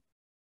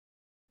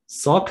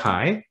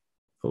Sockeye,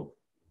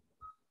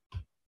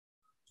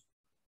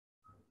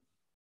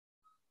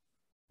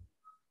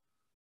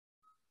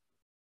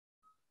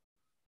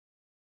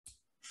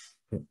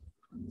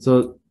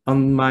 so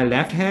on my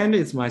left hand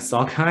is my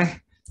Sockeye.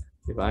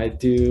 If I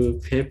do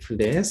pip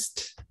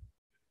list,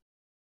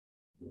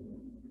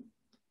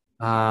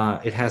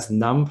 it has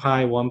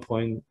NumPy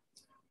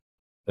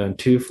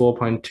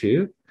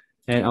 1.24.2.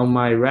 And on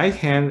my right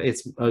hand,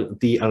 it's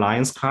the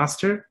Alliance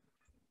cluster.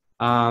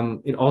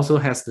 It also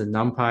has the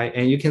NumPy,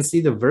 and you can see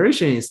the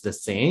version is the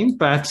same,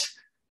 but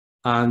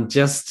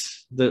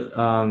just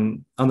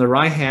on the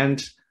right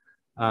hand,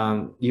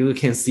 you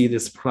can see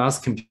this plus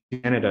Compute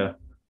Canada,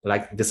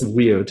 like this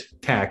weird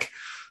tag.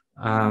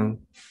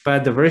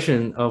 But the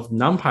version of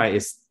NumPy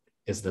is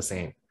the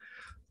same.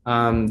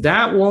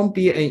 That won't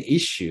be an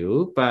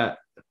issue, but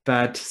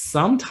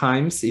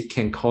sometimes it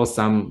can cause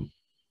some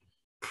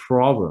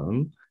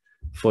problem.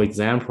 For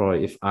example,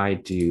 if I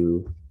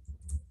do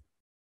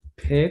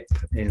pip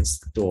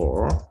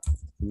install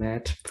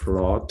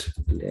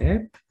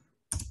matplotlib,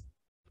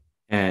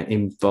 and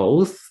in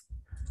both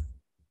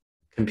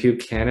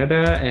Compute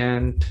Canada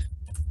and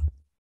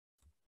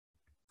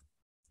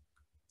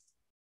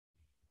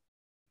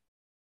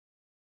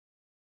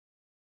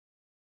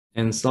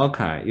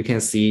Sockeye, you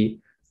can see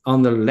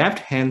on the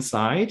left-hand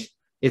side,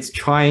 it's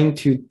trying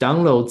to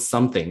download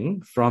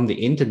something from the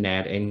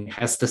internet and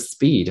has the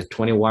speed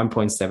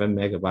 21.7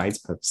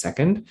 megabytes per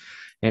second.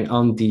 And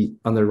on the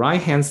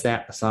right-hand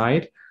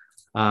side,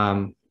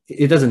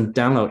 it doesn't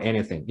download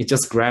anything. It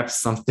just grabs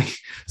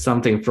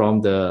something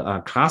from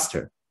the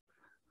cluster.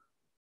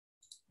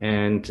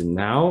 And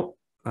now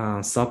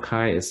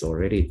Sockeye is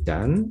already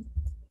done.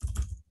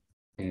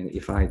 And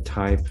if I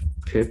type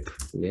pip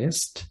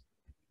list,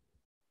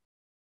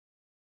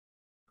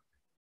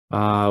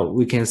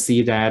 we can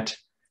see that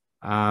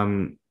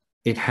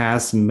it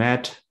has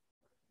met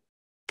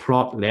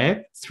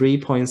matplotlib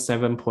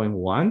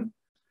 3.7.1,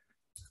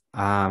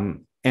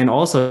 and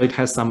also it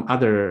has some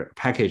other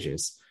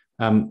packages.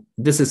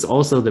 This is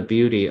also the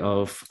beauty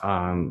of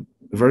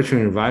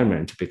virtual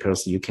environment,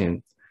 because it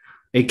can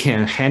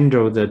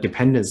handle the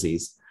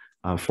dependencies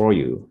for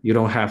you. You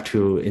don't have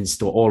to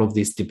install all of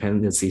these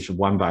dependencies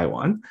one by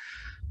one.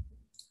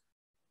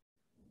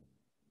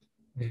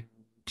 And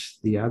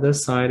the other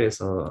side is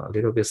a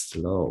little bit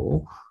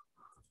slow.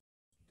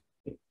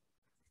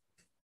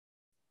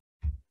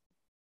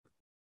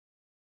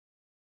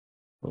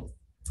 Oh,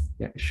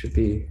 yeah, it should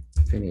be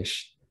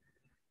finished.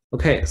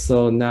 Okay,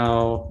 so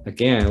now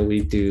again,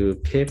 we do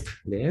pip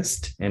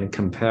list and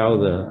compile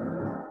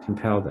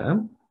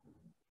them.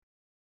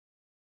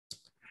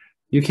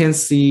 You can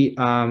see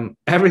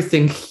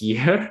everything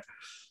here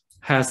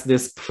has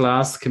this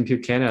plus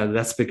Compute Canada.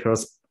 That's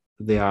because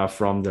they are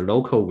from the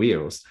local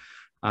wheels.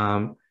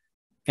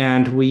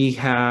 And we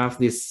have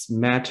this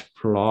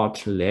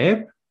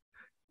matplotlib,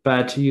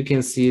 but you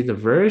can see the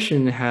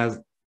version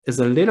is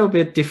a little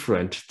bit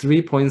different,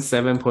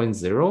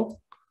 3.7.0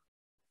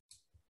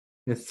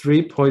 and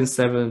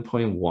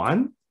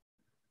 3.7.1.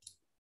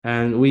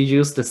 And we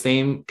use the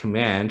same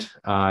command,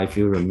 if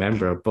you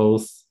remember,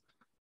 both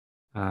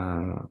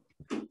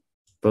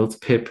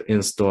pip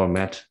install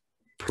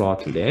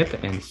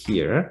matplotlib and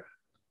here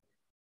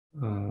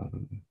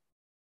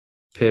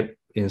pip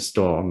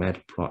install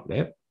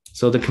matplotlib.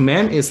 So the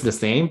command is the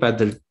same, but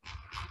the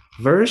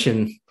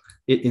version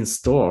it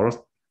installs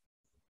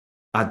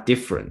are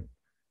different.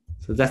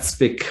 So that's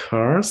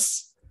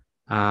because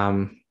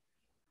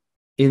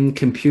in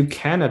Compute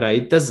Canada,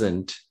 it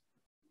didn't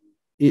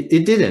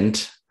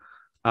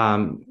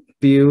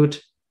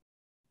build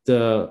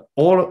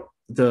all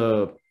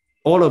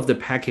of the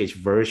package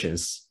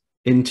versions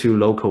into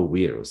local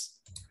wheels.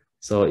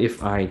 So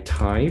if I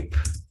type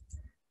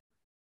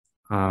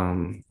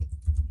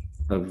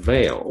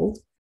avail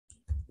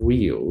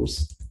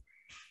wheels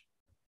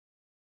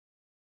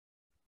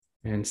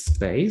and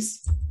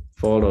space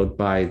followed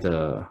by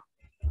the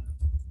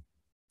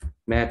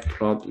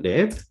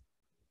matplotlib,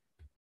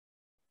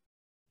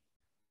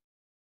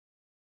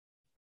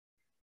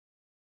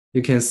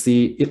 you can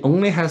see it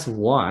only has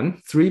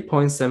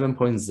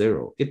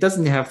 3.7.0. It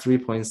doesn't have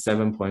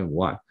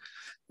 3.7.1.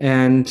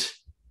 And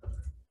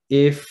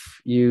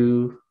if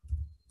you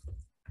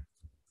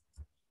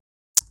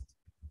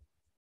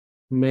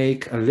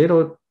make a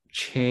little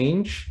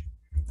change,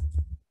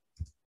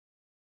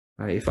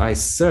 if I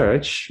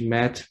search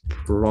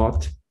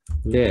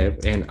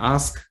matplotlib and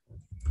ask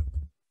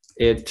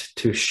it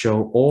to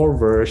show all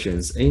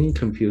versions in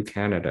Compute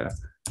Canada,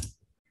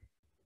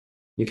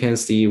 you can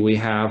see we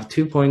have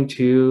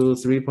 2.2,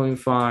 3.5,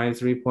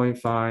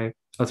 3.5,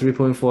 3.4,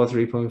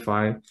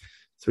 3.5,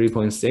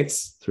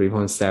 3.6,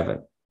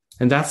 3.7.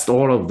 And that's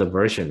all of the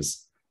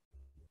versions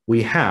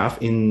we have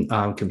in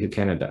Compute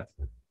Canada.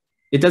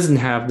 It doesn't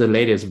have the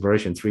latest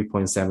version,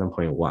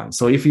 3.7.1.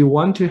 So if you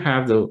want to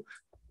have the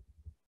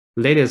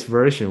latest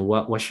version,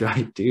 what should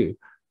I do?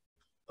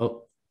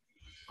 Oh,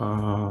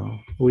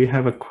 we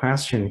have a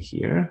question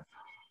here.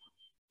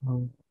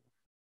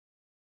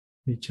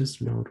 We just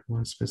load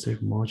one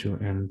specific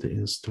module and the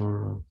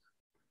installer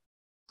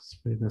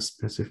with a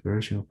specific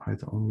version of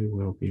Python only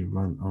will be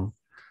run on.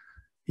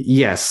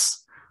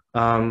 Yes.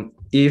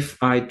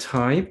 If I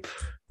type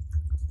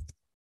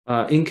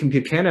in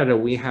Compute Canada,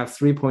 we have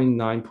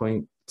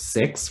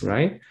 3.9.6,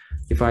 right?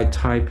 If I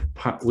type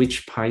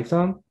which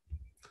Python,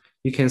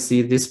 you can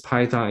see this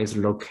Python is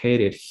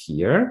located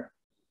here.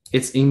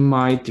 It's in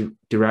my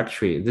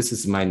directory. This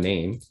is my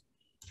name.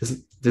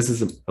 This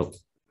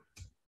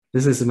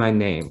is my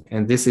name,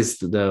 and this is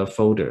the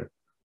folder.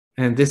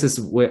 And this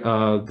is where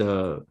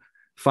the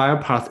file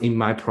path in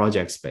my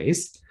project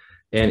space.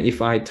 And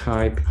if I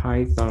type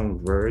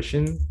Python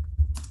version,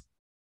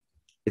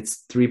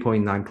 it's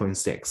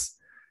 3.9.6.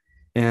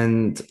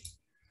 And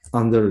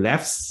on the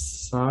left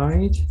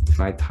side, if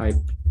I type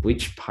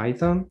which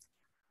Python,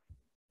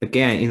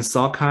 again, in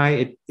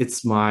Sockeye,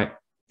 it's my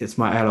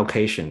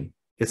allocation.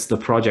 It's the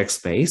project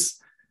space,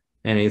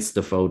 and it's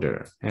the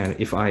folder. And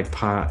if I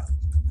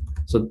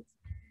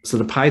so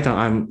the Python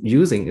I'm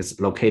using is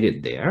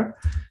located there.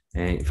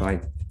 And if I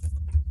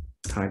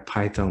type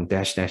Python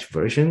 --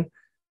 version,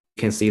 you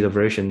can see the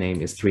version name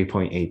is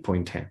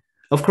 3.8.10.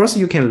 Of course,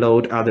 you can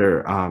load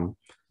other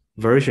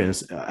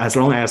versions as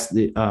long as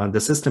the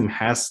system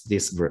has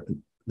this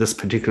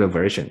particular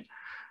version.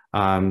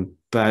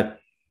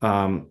 But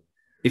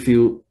if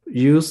you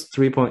use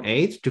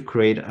 3.8 to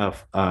create an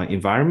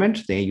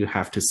environment, then you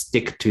have to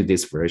stick to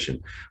this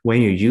version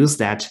when you use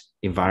that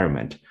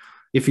environment.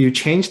 If you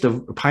change the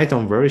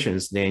Python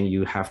versions, then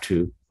you have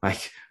to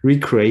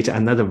recreate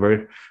another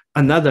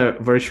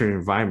virtual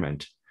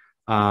environment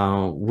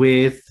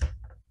with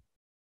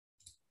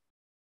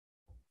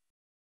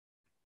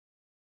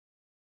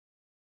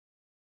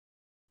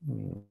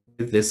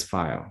this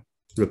file,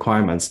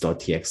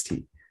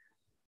 requirements.txt.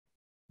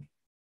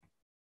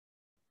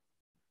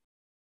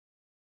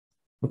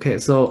 Okay,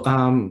 so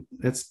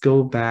let's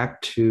go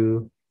back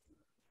to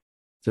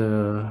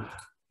the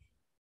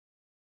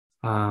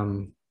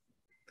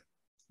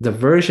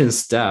version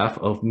stuff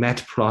of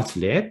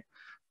matplotlib.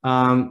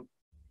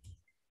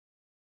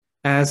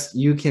 As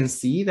you can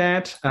see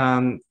that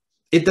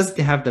it doesn't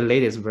have the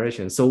latest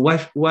version. So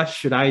what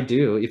should I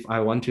do if I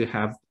want to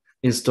have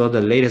install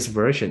the latest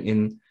version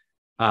in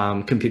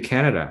Compute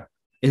Canada.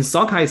 In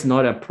Sockeye, it's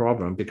not a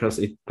problem because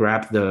it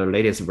grabbed the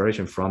latest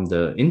version from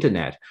the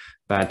internet.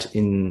 But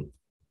in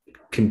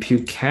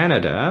Compute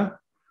Canada,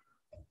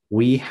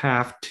 we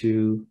have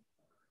to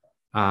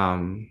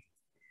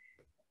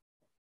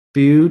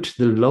build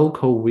the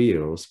local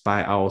wheels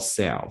by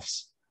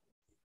ourselves.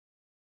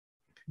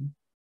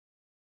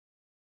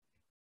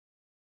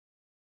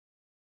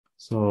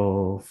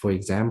 So for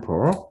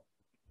example,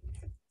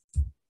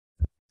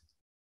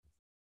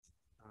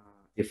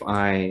 if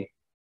I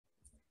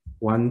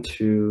want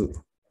to,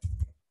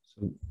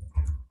 so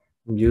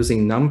I'm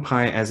using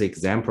NumPy as an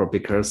example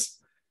because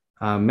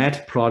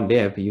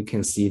matplotlib, you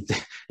can see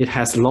it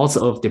has lots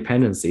of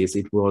dependencies.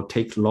 It will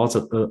take lots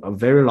of a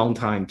very long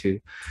time to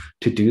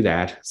do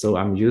that. So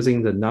I'm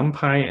using the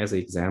NumPy as an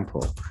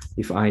example.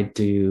 If I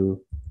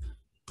do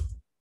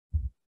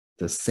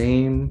the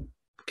same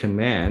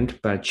command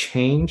but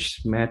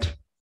change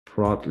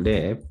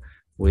matplotlib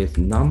with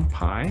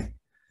NumPy,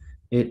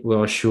 it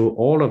will show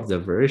all of the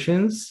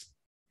versions.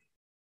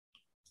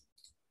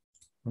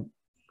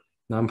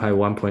 NumPy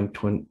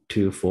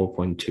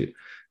 1.24.2.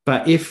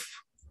 But if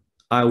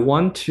I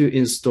want to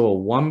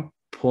install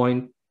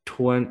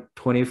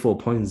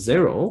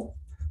 1.24.0,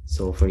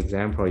 so for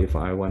example, if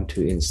I want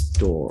to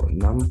install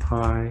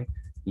NumPy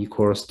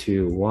equals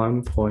to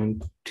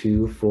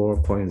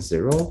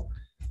 1.24.0,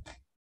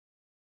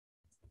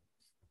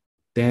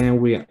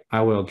 then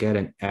I will get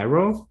an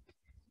error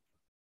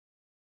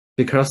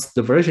because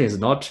the version is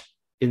not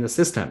in the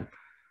system.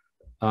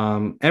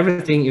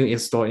 Everything you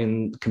install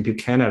in Compute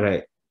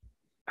Canada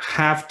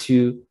have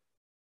to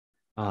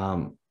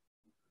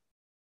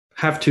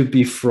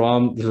be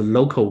from the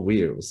local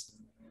wheels.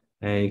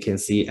 And you can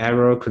see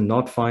error could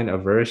not find a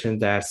version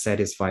that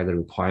satisfies the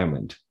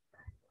requirement.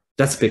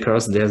 That's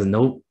because there's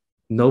no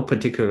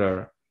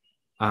particular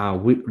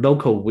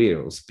local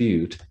wheels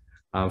built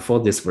for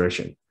this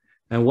version.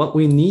 And what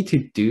we need to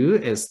do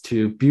is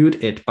to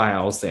build it by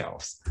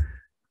ourselves.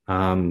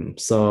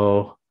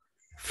 So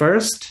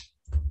first,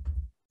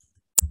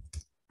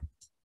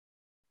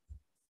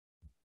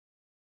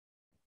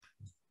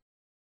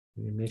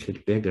 let me make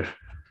it bigger.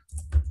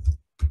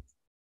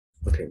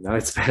 Okay, now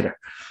it's better.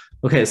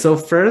 Okay, so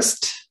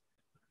first,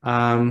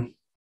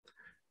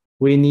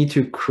 we need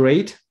to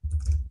create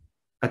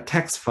a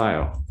text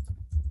file.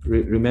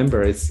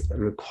 Remember, it's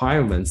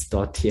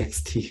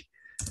requirements.txt.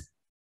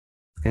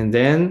 And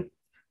then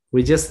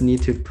we just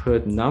need to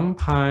put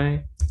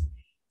NumPy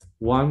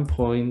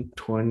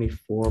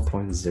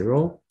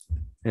 1.24.0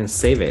 and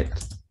save it.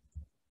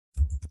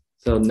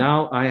 So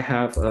now I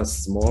have a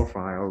small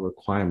file,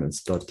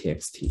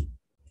 requirements.txt.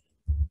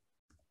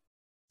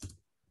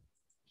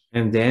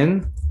 And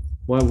then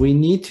what we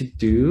need to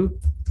do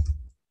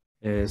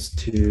is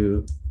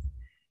to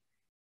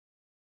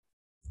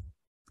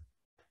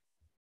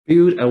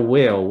build a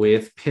wheel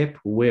with pip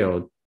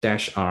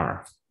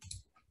wheel-r.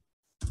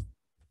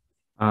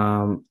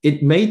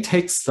 It may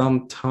take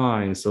some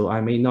time, so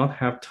I may not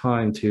have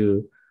time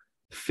to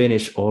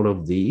finish all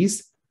of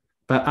these.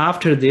 But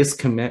after this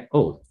command,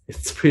 oh,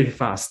 it's pretty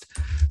fast.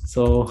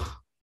 So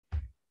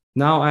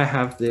now I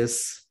have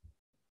this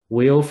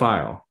wheel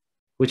file,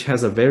 which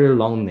has a very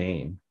long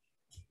name.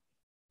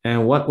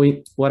 And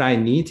what I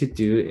need to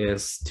do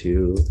is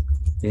to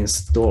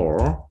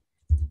install,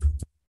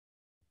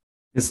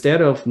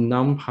 instead of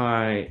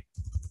NumPy,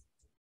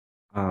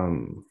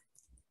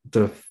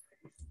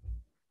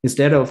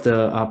 instead of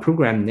the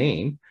program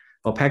name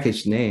or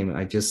package name,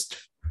 I just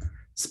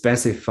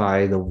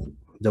specify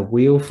the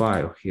wheel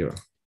file here.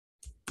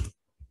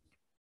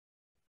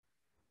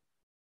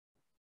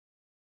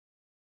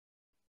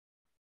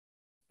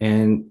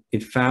 And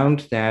it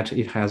found that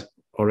it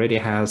already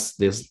has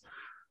this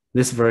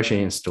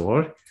version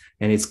installed,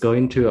 and it's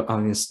going to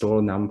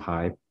uninstall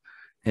NumPy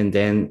and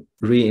then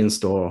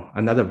reinstall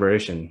another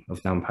version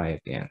of NumPy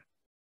again.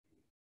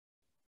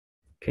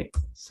 Okay,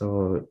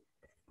 so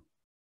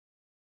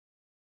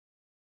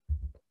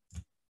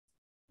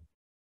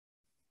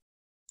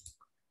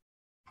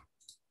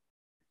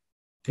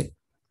okay.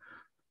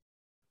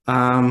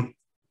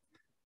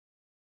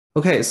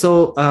 Okay,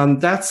 so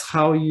that's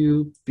how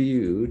you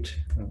build.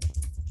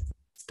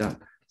 It's done.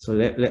 So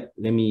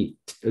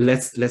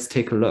let's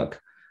take a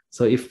look.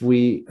 So if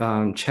we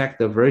check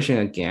the version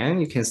again,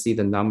 you can see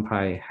the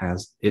NumPy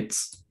has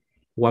its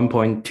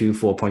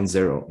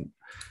 1.24.0,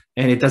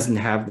 and it doesn't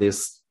have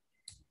this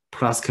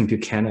plus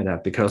Compute Canada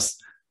because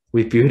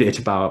we built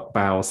it by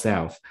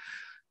ourselves.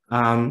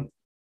 Okay,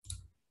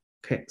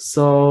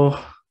 so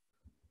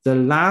the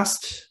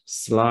last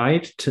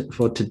slide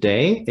for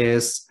today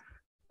is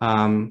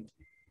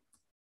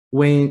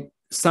when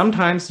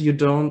sometimes you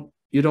don't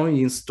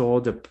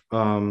install the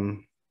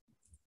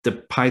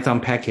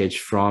Python package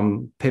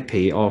from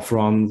Pippy or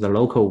from the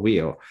local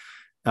wheel.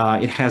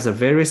 It has a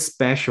very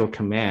special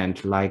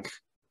command like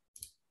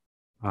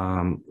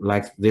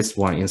this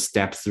one in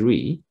step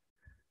 3.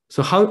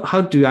 So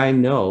how do I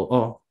know?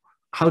 Or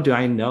how do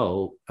I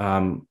know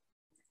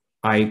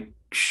I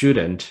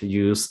shouldn't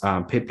use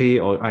pip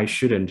or I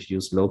shouldn't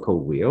use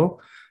local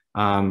wheel.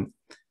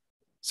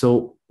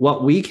 So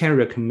what we can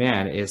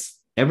recommend is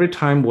every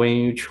time when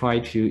you try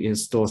to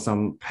install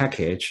some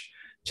package,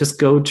 just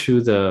go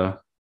to the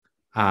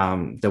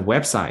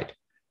website.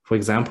 For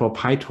example,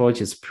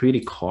 PyTorch is pretty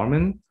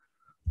common,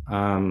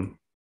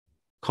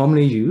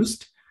 commonly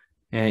used.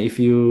 And if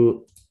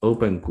you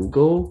open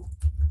Google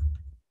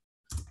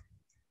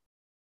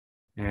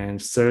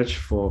and search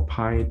for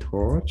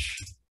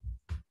PyTorch,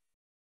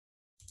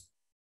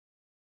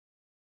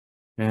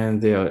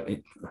 and there,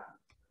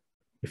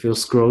 if you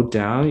scroll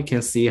down, you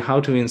can see how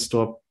to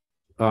install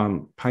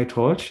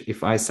PyTorch.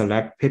 If I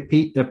select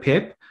the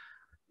pip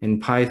in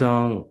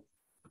Python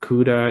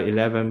CUDA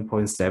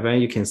 11.7,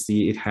 you can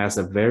see it has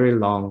a very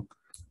long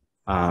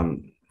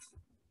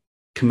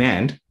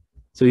command.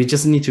 So you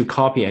just need to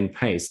copy and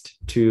paste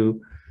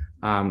to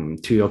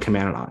your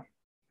command line.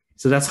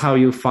 So that's how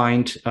you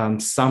find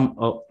some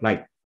of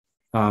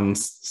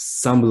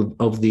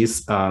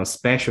these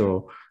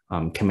special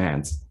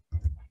commands.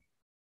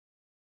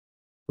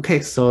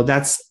 Okay, so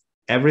that's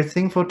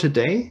everything for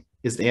today.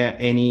 Is there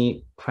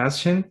any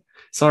question?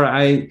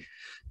 Sorry,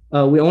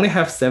 we only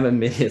have 7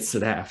 minutes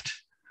left.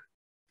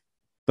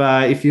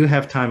 But if you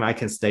have time, I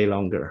can stay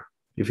longer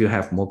if you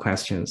have more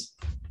questions.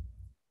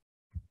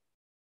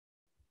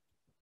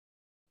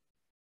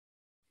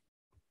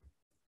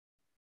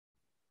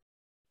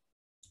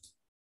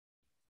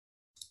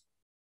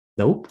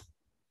 Nope.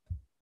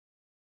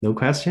 No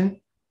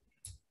question?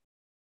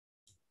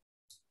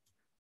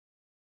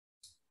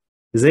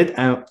 Is it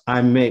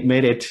I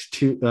made it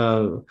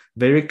too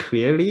very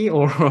clearly,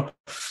 or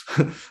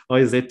or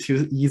is it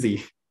too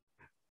easy?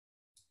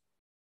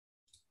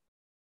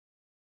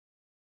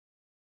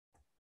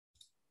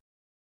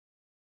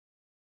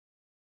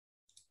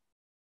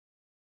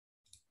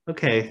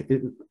 Okay,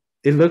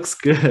 it looks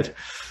good.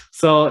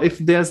 So if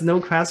there's no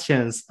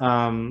questions,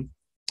 then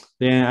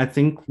I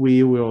think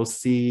we will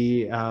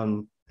see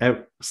some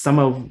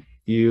of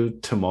you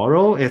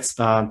tomorrow.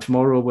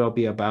 Tomorrow will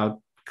be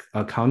about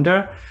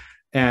Conda.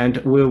 And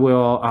we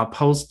will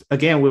post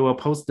again. We will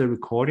post the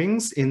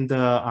recordings in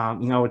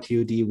our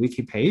TUD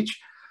wiki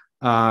page.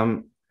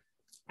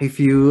 If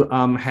you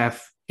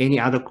have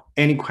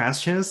any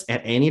questions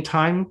at any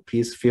time,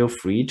 please feel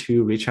free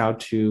to reach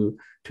out to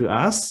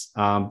us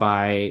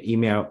by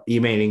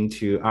emailing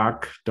to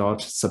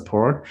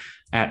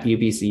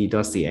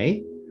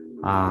arc.support@ubc.ca.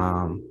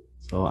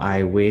 So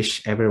I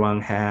wish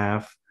everyone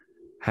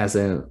has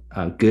a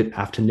good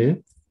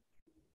afternoon.